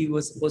initially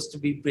was supposed to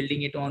be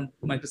building it on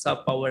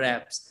Microsoft Power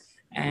Apps,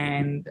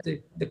 and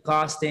the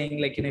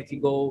costing, like if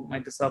you go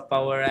Microsoft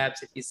Power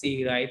Apps, if you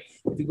see, right,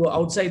 if you go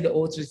outside the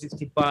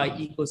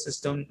O365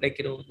 ecosystem, like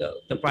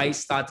the price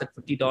starts at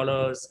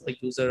 $50 a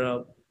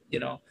user,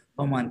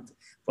 per month.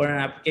 For an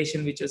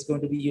application which is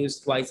going to be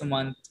used twice a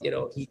month,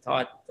 he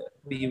thought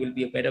we will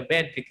be a better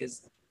bet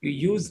because you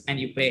use and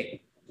you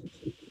pay.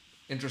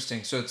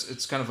 Interesting. So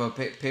it's kind of a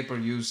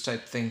pay-per-use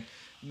type thing,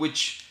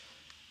 which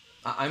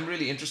I'm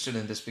really interested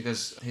in this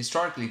because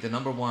historically, the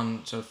number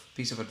one sort of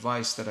piece of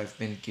advice that I've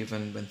been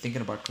given when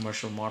thinking about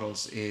commercial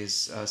models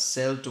is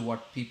sell to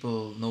what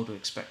people know to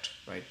expect,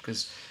 right?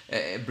 Because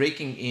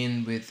breaking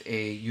in with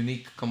a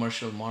unique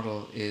commercial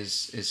model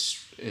is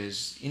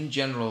in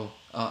general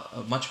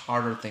a much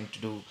harder thing to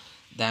do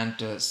than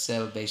to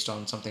sell based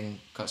on something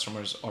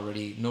customers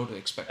already know to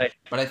expect. Right.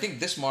 But I think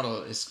this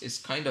model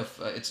is kind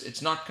of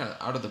it's not kind of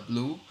out of the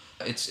blue.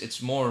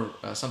 It's more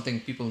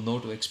something people know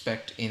to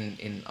expect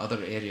in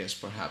other areas,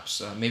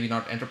 perhaps maybe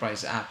not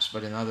enterprise apps,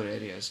 but in other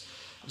areas.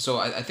 So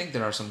I think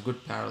there are some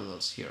good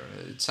parallels here.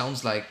 It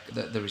sounds like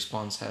the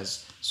response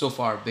has so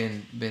far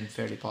been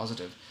fairly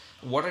positive.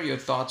 What are your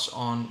thoughts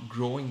on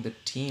growing the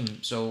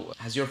team? So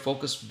has your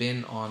focus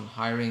been on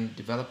hiring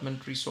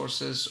development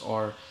resources,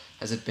 or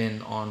has it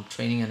been on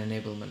training and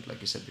enablement,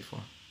 like you said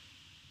before?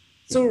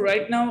 So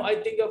right now, I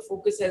think our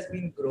focus has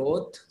been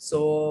growth.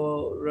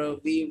 So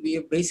we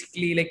are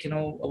basically like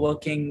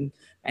working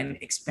and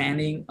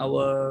expanding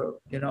our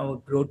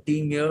growth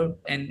team here,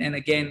 and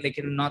again like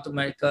in North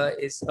America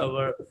is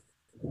our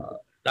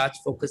large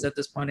focus at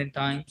this point in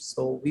time.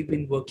 So we've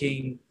been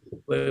working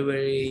very,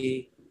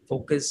 very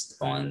focused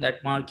on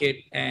that market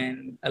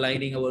and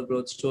aligning our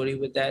growth story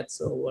with that.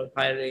 So our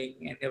hiring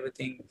and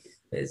everything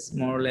is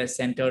more or less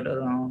centered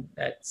around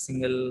that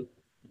single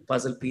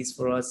puzzle piece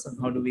for us, and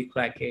how do we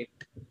crack it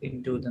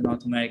into the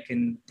North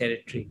American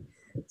territory.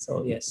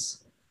 So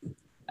yes.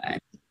 And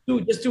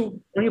just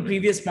to on your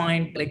previous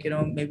point, like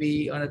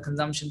maybe on a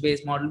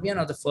consumption-based model, we are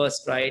not the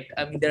first, right?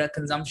 I mean, there are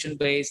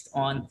consumption-based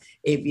on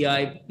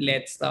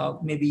API-led stuff.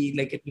 Maybe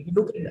like if you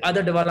look at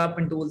other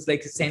development tools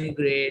like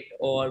SemiGrade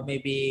or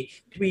maybe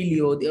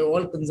Twilio, they're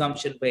all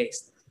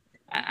consumption-based.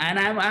 And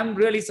I'm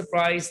really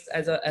surprised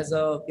as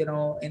a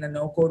in a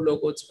no-code,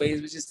 low-code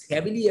space, which is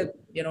heavily a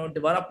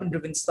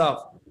development-driven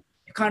stuff.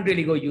 You can't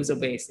really go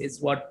user-based. Is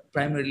what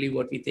primarily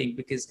what we think,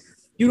 because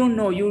you don't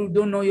know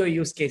your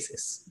use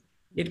cases.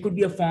 It could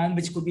be a form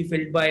which could be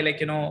filled by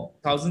like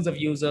thousands of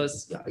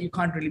users. You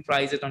can't really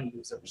price it on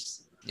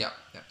users. Yeah,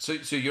 yeah.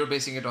 So you're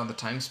basing it on the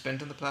time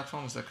spent in the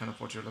platform. Is that kind of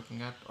what you're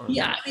looking at, or?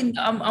 Yeah, I mean,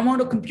 amount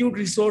of compute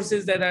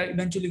resources that are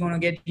eventually going to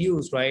get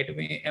used, right?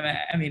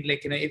 I mean,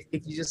 like if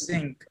you just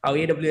think how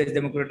AWS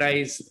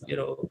democratized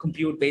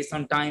compute based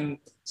on time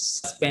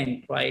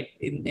spent, right?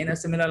 In a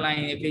similar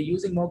line, if you're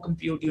using more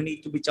compute, you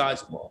need to be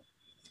charged more.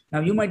 Now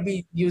you might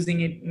be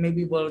using it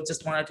maybe for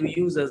just one or two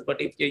users,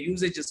 but if your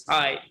usage is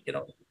high,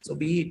 so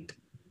be it.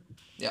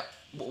 Yeah.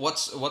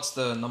 What's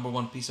the number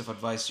one piece of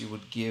advice you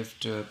would give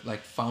to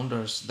like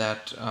founders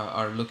that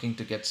are looking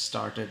to get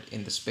started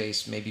in the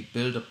space, maybe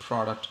build a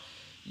product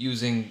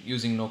using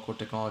no code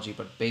technology,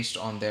 but based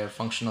on their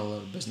functional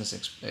or business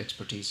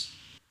expertise?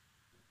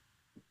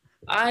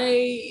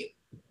 I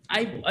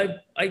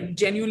I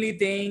genuinely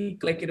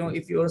think like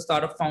if you're a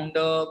startup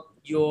founder,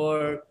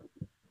 your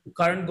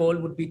current goal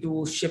would be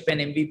to ship an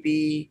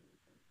MVP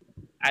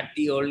at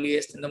the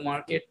earliest in the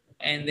market.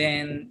 And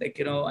then like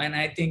and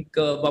I think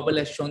Bubble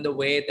has shown the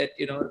way that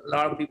a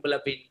lot of people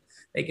have been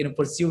like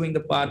pursuing the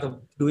path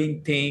of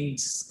doing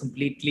things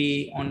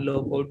completely on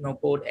low code, no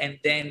code. And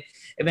then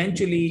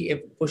eventually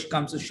if push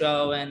comes to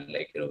shove and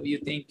like you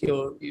think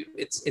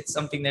it's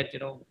something that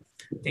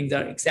things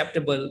are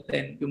acceptable,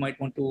 then you might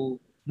want to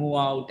move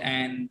out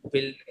and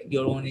build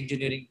your own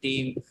engineering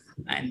team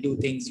and do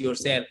things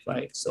yourself,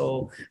 right?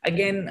 So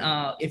again,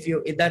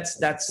 if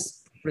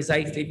that's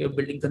precisely if you're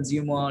building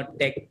consumer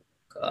tech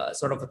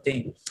sort of a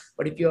thing.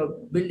 But if you're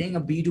building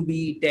a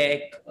B2B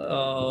tech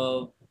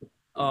or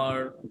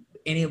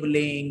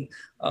enabling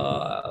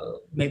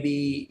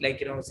maybe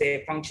like,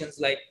 say functions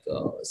like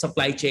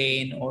supply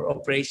chain or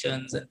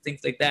operations and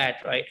things like that,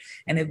 right?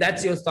 And if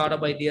that's your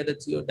startup idea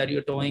that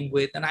you're toying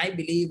with, and I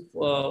believe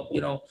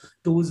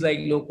tools like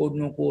low code,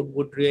 no code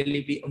would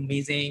really be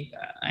amazing,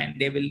 and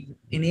they will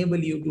enable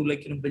you to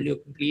like, build your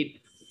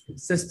complete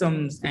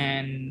systems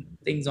and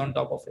things on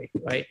top of it,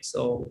 right?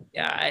 So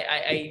yeah,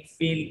 I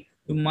feel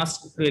you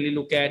must really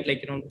look at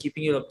like,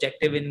 keeping your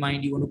objective in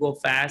mind. You want to go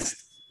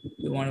fast,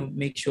 you want to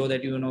make sure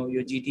that your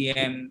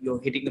GTM, you're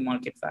hitting the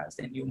market fast,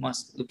 and you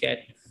must look at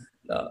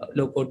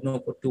low code, no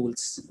code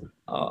tools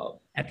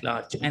at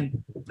large.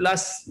 And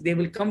plus they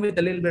will come with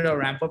a little bit of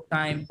ramp up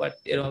time, but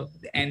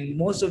and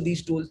most of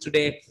these tools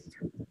today,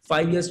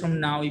 5 years from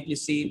now, if you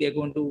see, they're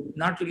going to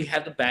not really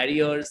have the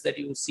barriers that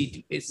you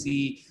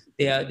see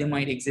they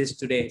might exist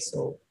today.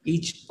 So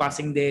each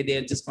passing day,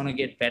 they're just going to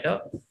get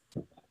better.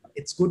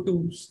 It's good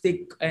to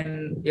stick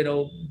and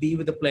be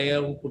with a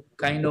player who could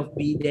kind of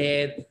be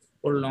there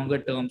for longer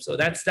term. So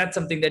that's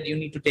something that you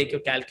need to take your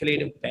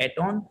calculated bet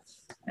on.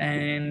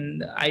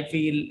 And I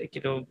feel like,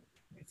 if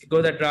you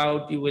go that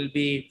route, you will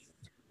be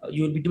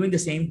doing the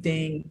same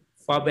thing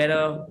far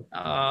better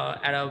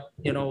at a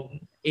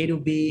A to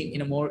B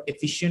in a more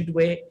efficient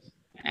way,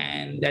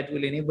 and that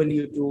will enable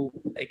you to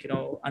like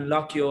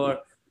unlock your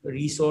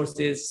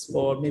resources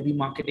for maybe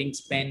marketing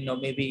spend, or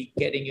maybe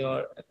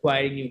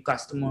acquiring new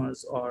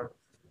customers, or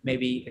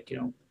maybe like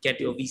get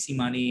your VC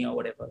money or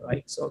whatever,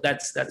 right? So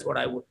that's what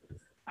I would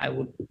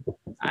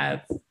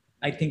I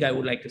I think I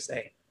would like to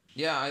say.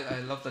 Yeah,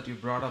 I love that you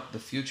brought up the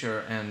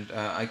future, and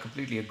I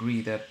completely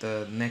agree that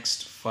the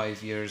next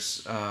 5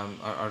 years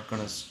are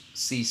going to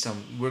see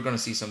some. We're going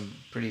to see some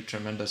pretty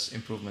tremendous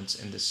improvements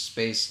in this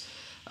space.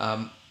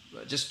 Um,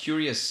 just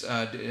curious,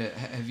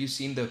 have you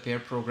seen the pair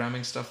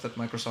programming stuff that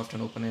Microsoft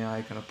and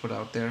OpenAI kind of put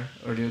out there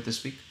earlier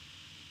this week?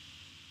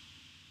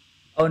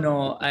 Oh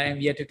no, I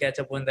am yet to catch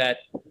up on that.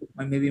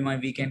 Maybe my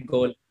weekend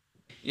goal.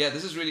 Yeah,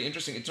 this is really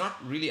interesting. It's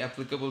not really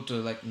applicable to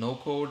like no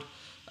code,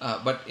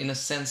 but in a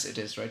sense it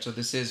is, right? So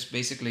this is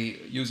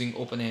basically using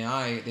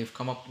OpenAI. They've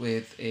come up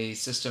with a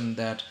system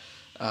that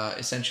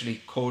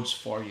essentially codes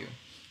for you.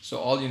 So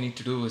all you need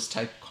to do is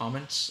type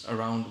comments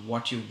around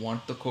what you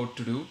want the code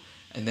to do,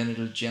 and then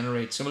it'll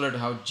generate, similar to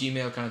how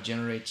Gmail kind of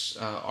generates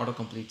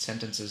autocomplete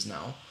sentences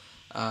now.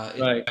 It's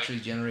Right.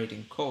 actually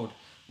generating code,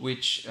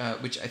 which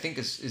I think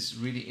is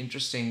really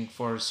interesting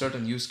for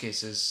certain use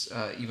cases,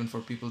 even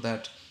for people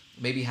that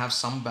maybe have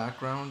some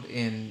background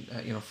in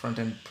front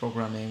end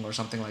programming or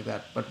something like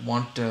that, but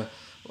want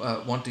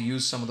to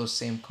use some of those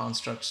same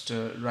constructs to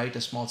write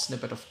a small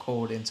snippet of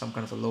code in some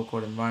kind of a low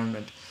code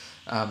environment.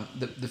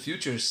 The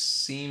future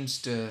seems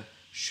to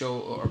show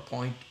or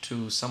point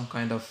to some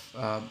kind of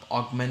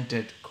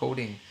augmented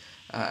coding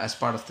as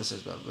part of this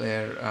as well,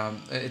 where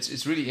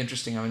it's really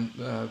interesting. I mean,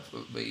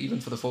 even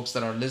for the folks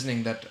that are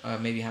listening that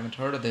maybe haven't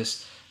heard of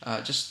this,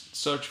 just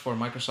search for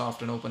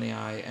Microsoft and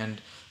OpenAI,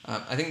 and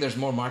I think there's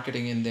more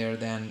marketing in there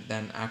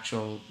than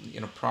actual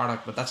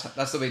product. But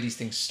that's the way these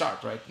things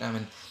start, right? I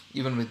mean,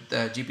 even with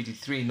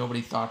GPT-3,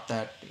 nobody thought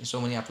that so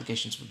many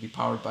applications would be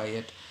powered by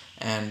it,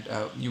 and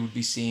you would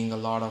be seeing a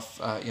lot of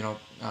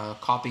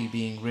copy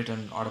being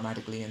written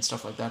automatically and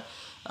stuff like that.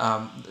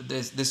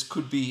 This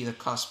could be the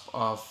cusp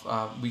of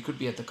we could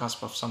be at the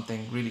cusp of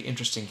something really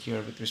interesting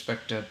here with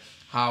respect to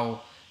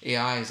how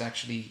AI is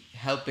actually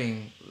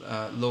helping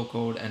low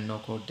code and no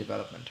code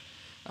development.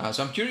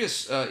 So I'm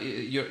curious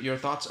your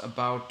thoughts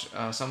about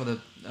some of the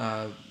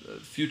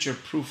future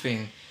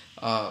proofing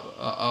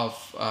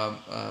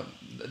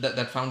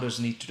that founders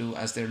need to do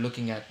as they're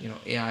looking at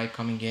AI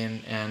coming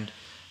in and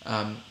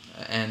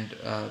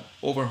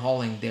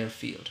overhauling their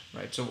field,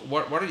 right? So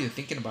what are you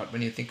thinking about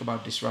when you think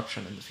about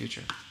disruption in the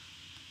future?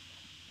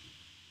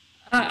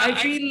 I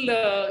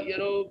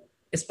feel,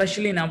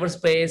 especially in our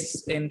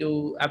space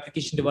into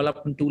application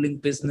development tooling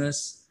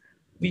business,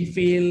 we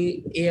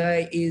feel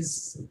AI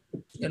is,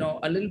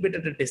 a little bit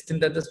at a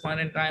distance at this point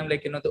in time.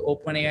 Like, the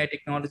open AI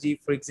technology,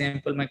 for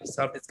example,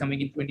 Microsoft is coming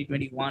in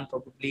 2021.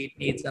 Probably it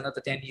needs another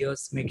 10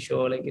 years to make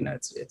sure, like,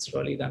 it's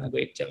really done a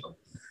great job.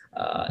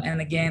 And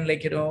again,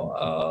 like,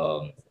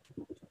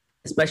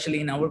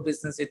 especially in our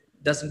business, it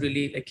doesn't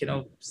really like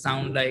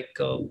sound like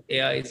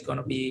AI is going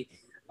to be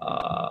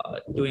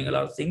doing a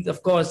lot of things.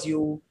 Of course,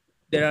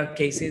 there are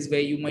cases where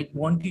you might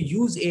want to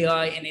use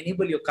AI and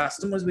enable your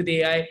customers with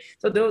AI.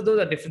 So those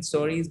are different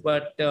stories,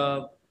 but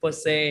per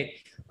se,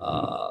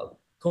 uh,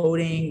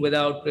 coding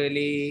without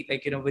really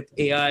like with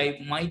AI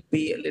might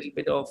be a little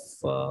bit of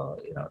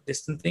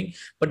distant thing.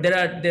 But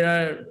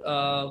there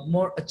are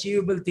more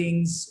achievable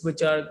things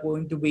which are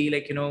going to be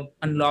like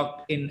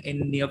unlocked in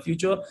near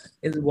future,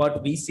 is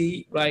what we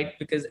see, right?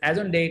 Because as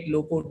on date,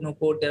 low code, no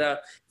code,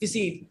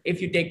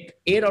 if you take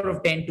 8 out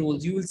of 10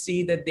 tools, you will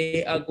see that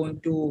they are going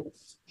to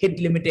hit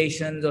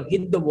limitations or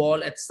hit the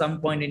wall at some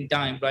point in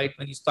time, right?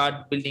 When you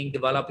start building,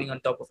 developing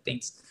on top of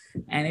things.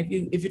 And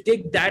if you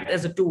take that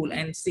as a tool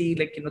and see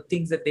like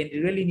things that they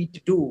really need to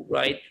do,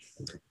 right,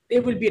 they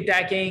will be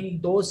attacking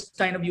those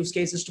kind of use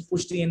cases to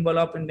push the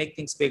envelope and make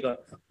things bigger.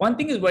 One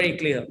thing is very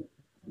clear,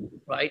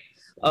 right?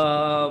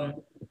 um,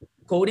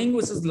 coding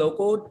versus low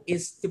code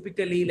is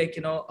typically like,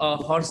 a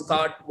horse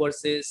cart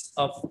versus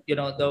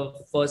the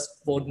first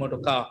Ford motor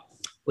car,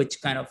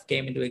 which kind of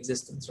came into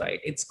existence, right?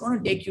 It's going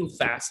to take you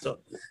faster,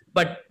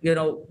 but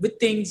with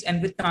things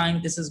and with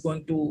time, this is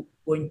going to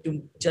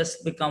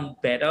just become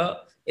better.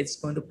 It's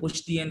going to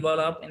push the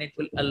envelope, and it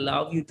will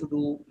allow you to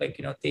do like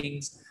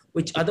things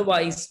which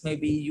otherwise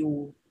maybe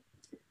you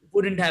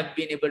wouldn't have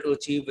been able to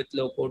achieve with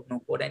low code, no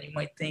code. And you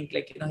might think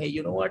like, hey,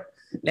 you know what,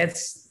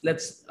 let's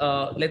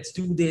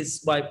do this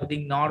by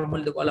putting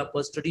normal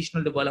developers,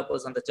 traditional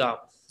developers on the job.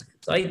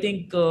 So I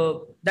think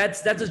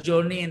that's a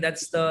journey, and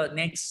that's the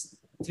next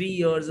 3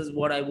 years is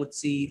what I would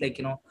see,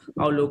 like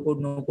how low code,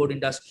 no code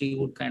industry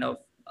would kind of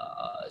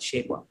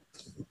shape up.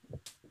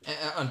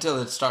 Until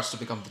it starts to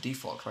become the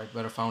default, right?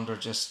 Where a founder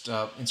just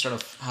instead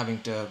of having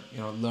to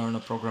learn a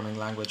programming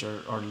language,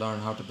 or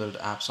learn how to build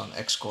apps on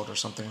Xcode or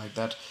something like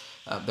that,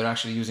 they're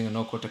actually using a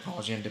no-code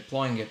technology and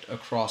deploying it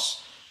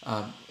across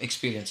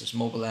experiences,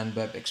 mobile and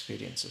web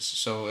experiences.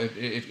 So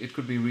it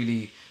could be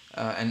really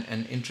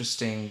an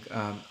interesting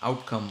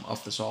outcome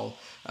of this all.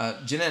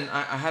 Jinein,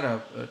 I had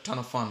a ton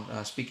of fun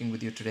speaking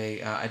with you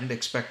today. I didn't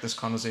expect this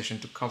conversation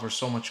to cover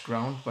so much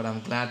ground, but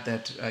I'm glad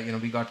that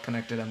we got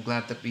connected. I'm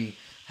glad that we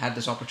had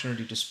this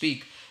opportunity to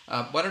speak.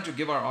 Why don't you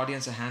give our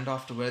audience a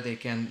handoff to where they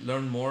can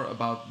learn more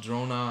about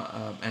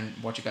Drona and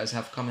what you guys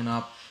have coming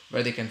up,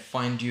 where they can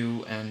find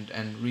you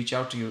and reach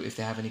out to you if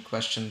they have any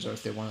questions or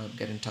if they want to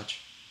get in touch?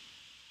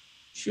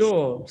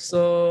 Sure.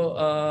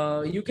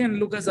 So you can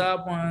look us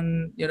up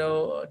on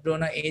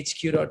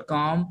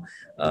dronahq.com.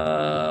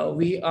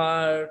 We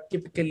are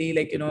typically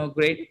like a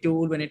great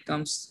tool when it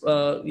comes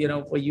for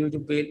you to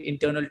build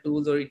internal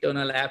tools or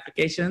internal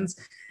applications.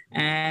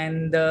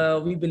 And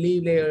we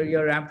believe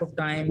your ramp up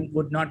time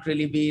would not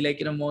really be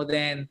like more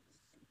than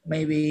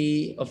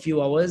maybe a few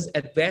hours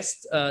at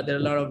best. There are a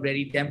lot of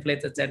ready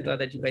templates, etc.,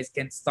 that you guys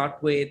can start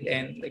with,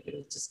 and like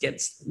it just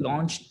gets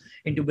launched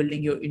into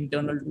building your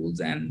internal tools.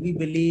 And we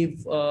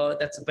believe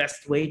that's the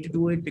best way to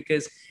do it,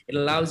 because it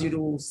allows you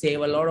to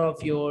save a lot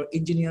of your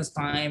engineers'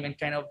 time and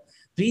kind of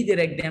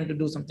redirect them to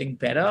do something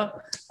better.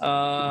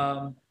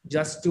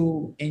 Just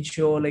to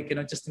ensure, like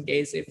just in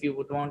case if you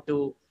would want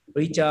to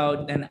reach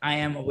out, then I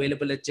am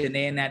available at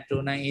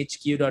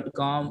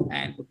dronahq.com,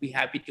 and would be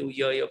happy to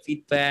hear your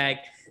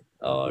feedback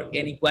or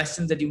any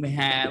questions that you may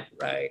have,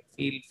 right?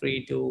 Feel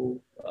free to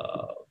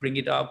bring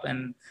it up,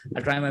 and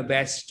I'll try my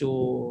best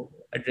to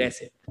address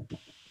it.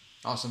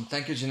 Awesome.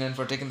 Thank you, Jinein,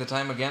 for taking the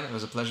time again. It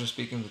was a pleasure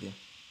speaking with you.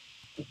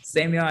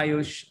 Same here,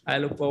 Ayush. I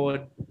look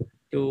forward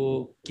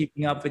to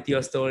keeping up with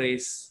your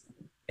stories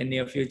in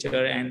near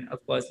future, and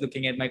of course,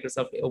 looking at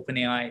Microsoft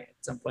OpenAI at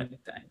some point in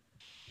time.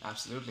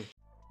 Absolutely.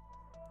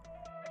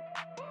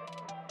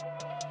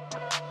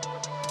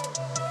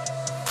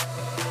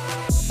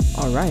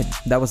 All right,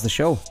 that was the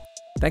show.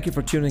 Thank you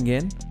for tuning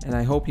in, and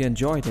I hope you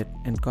enjoyed it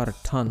and got a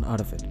ton out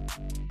of it.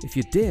 If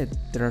you did,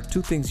 there are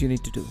 2 things you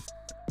need to do.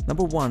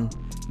 Number 1,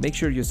 make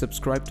sure you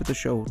subscribe to the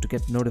show to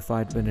get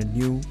notified when a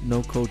new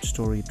no-code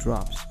story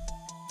drops.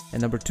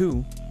 And number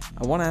 2,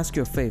 I want to ask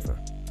you a favor.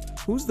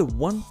 Who's the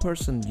one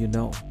person you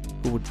know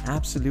who would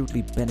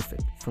absolutely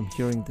benefit from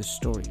hearing this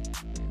story?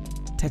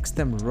 Text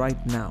them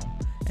right now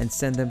and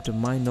send them to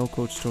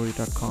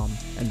mynocodestory.com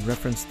and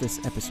reference this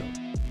episode.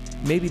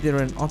 Maybe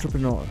they're an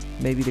entrepreneur,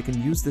 maybe they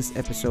can use this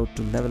episode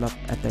to level up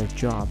at their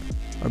job,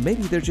 or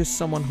maybe they're just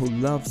someone who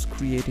loves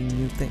creating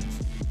new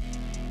things.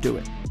 Do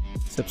it.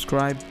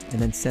 Subscribe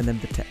and then send them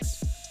the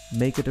text.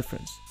 Make a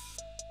difference.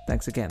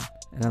 Thanks again,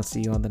 and I'll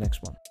see you on the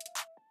next one.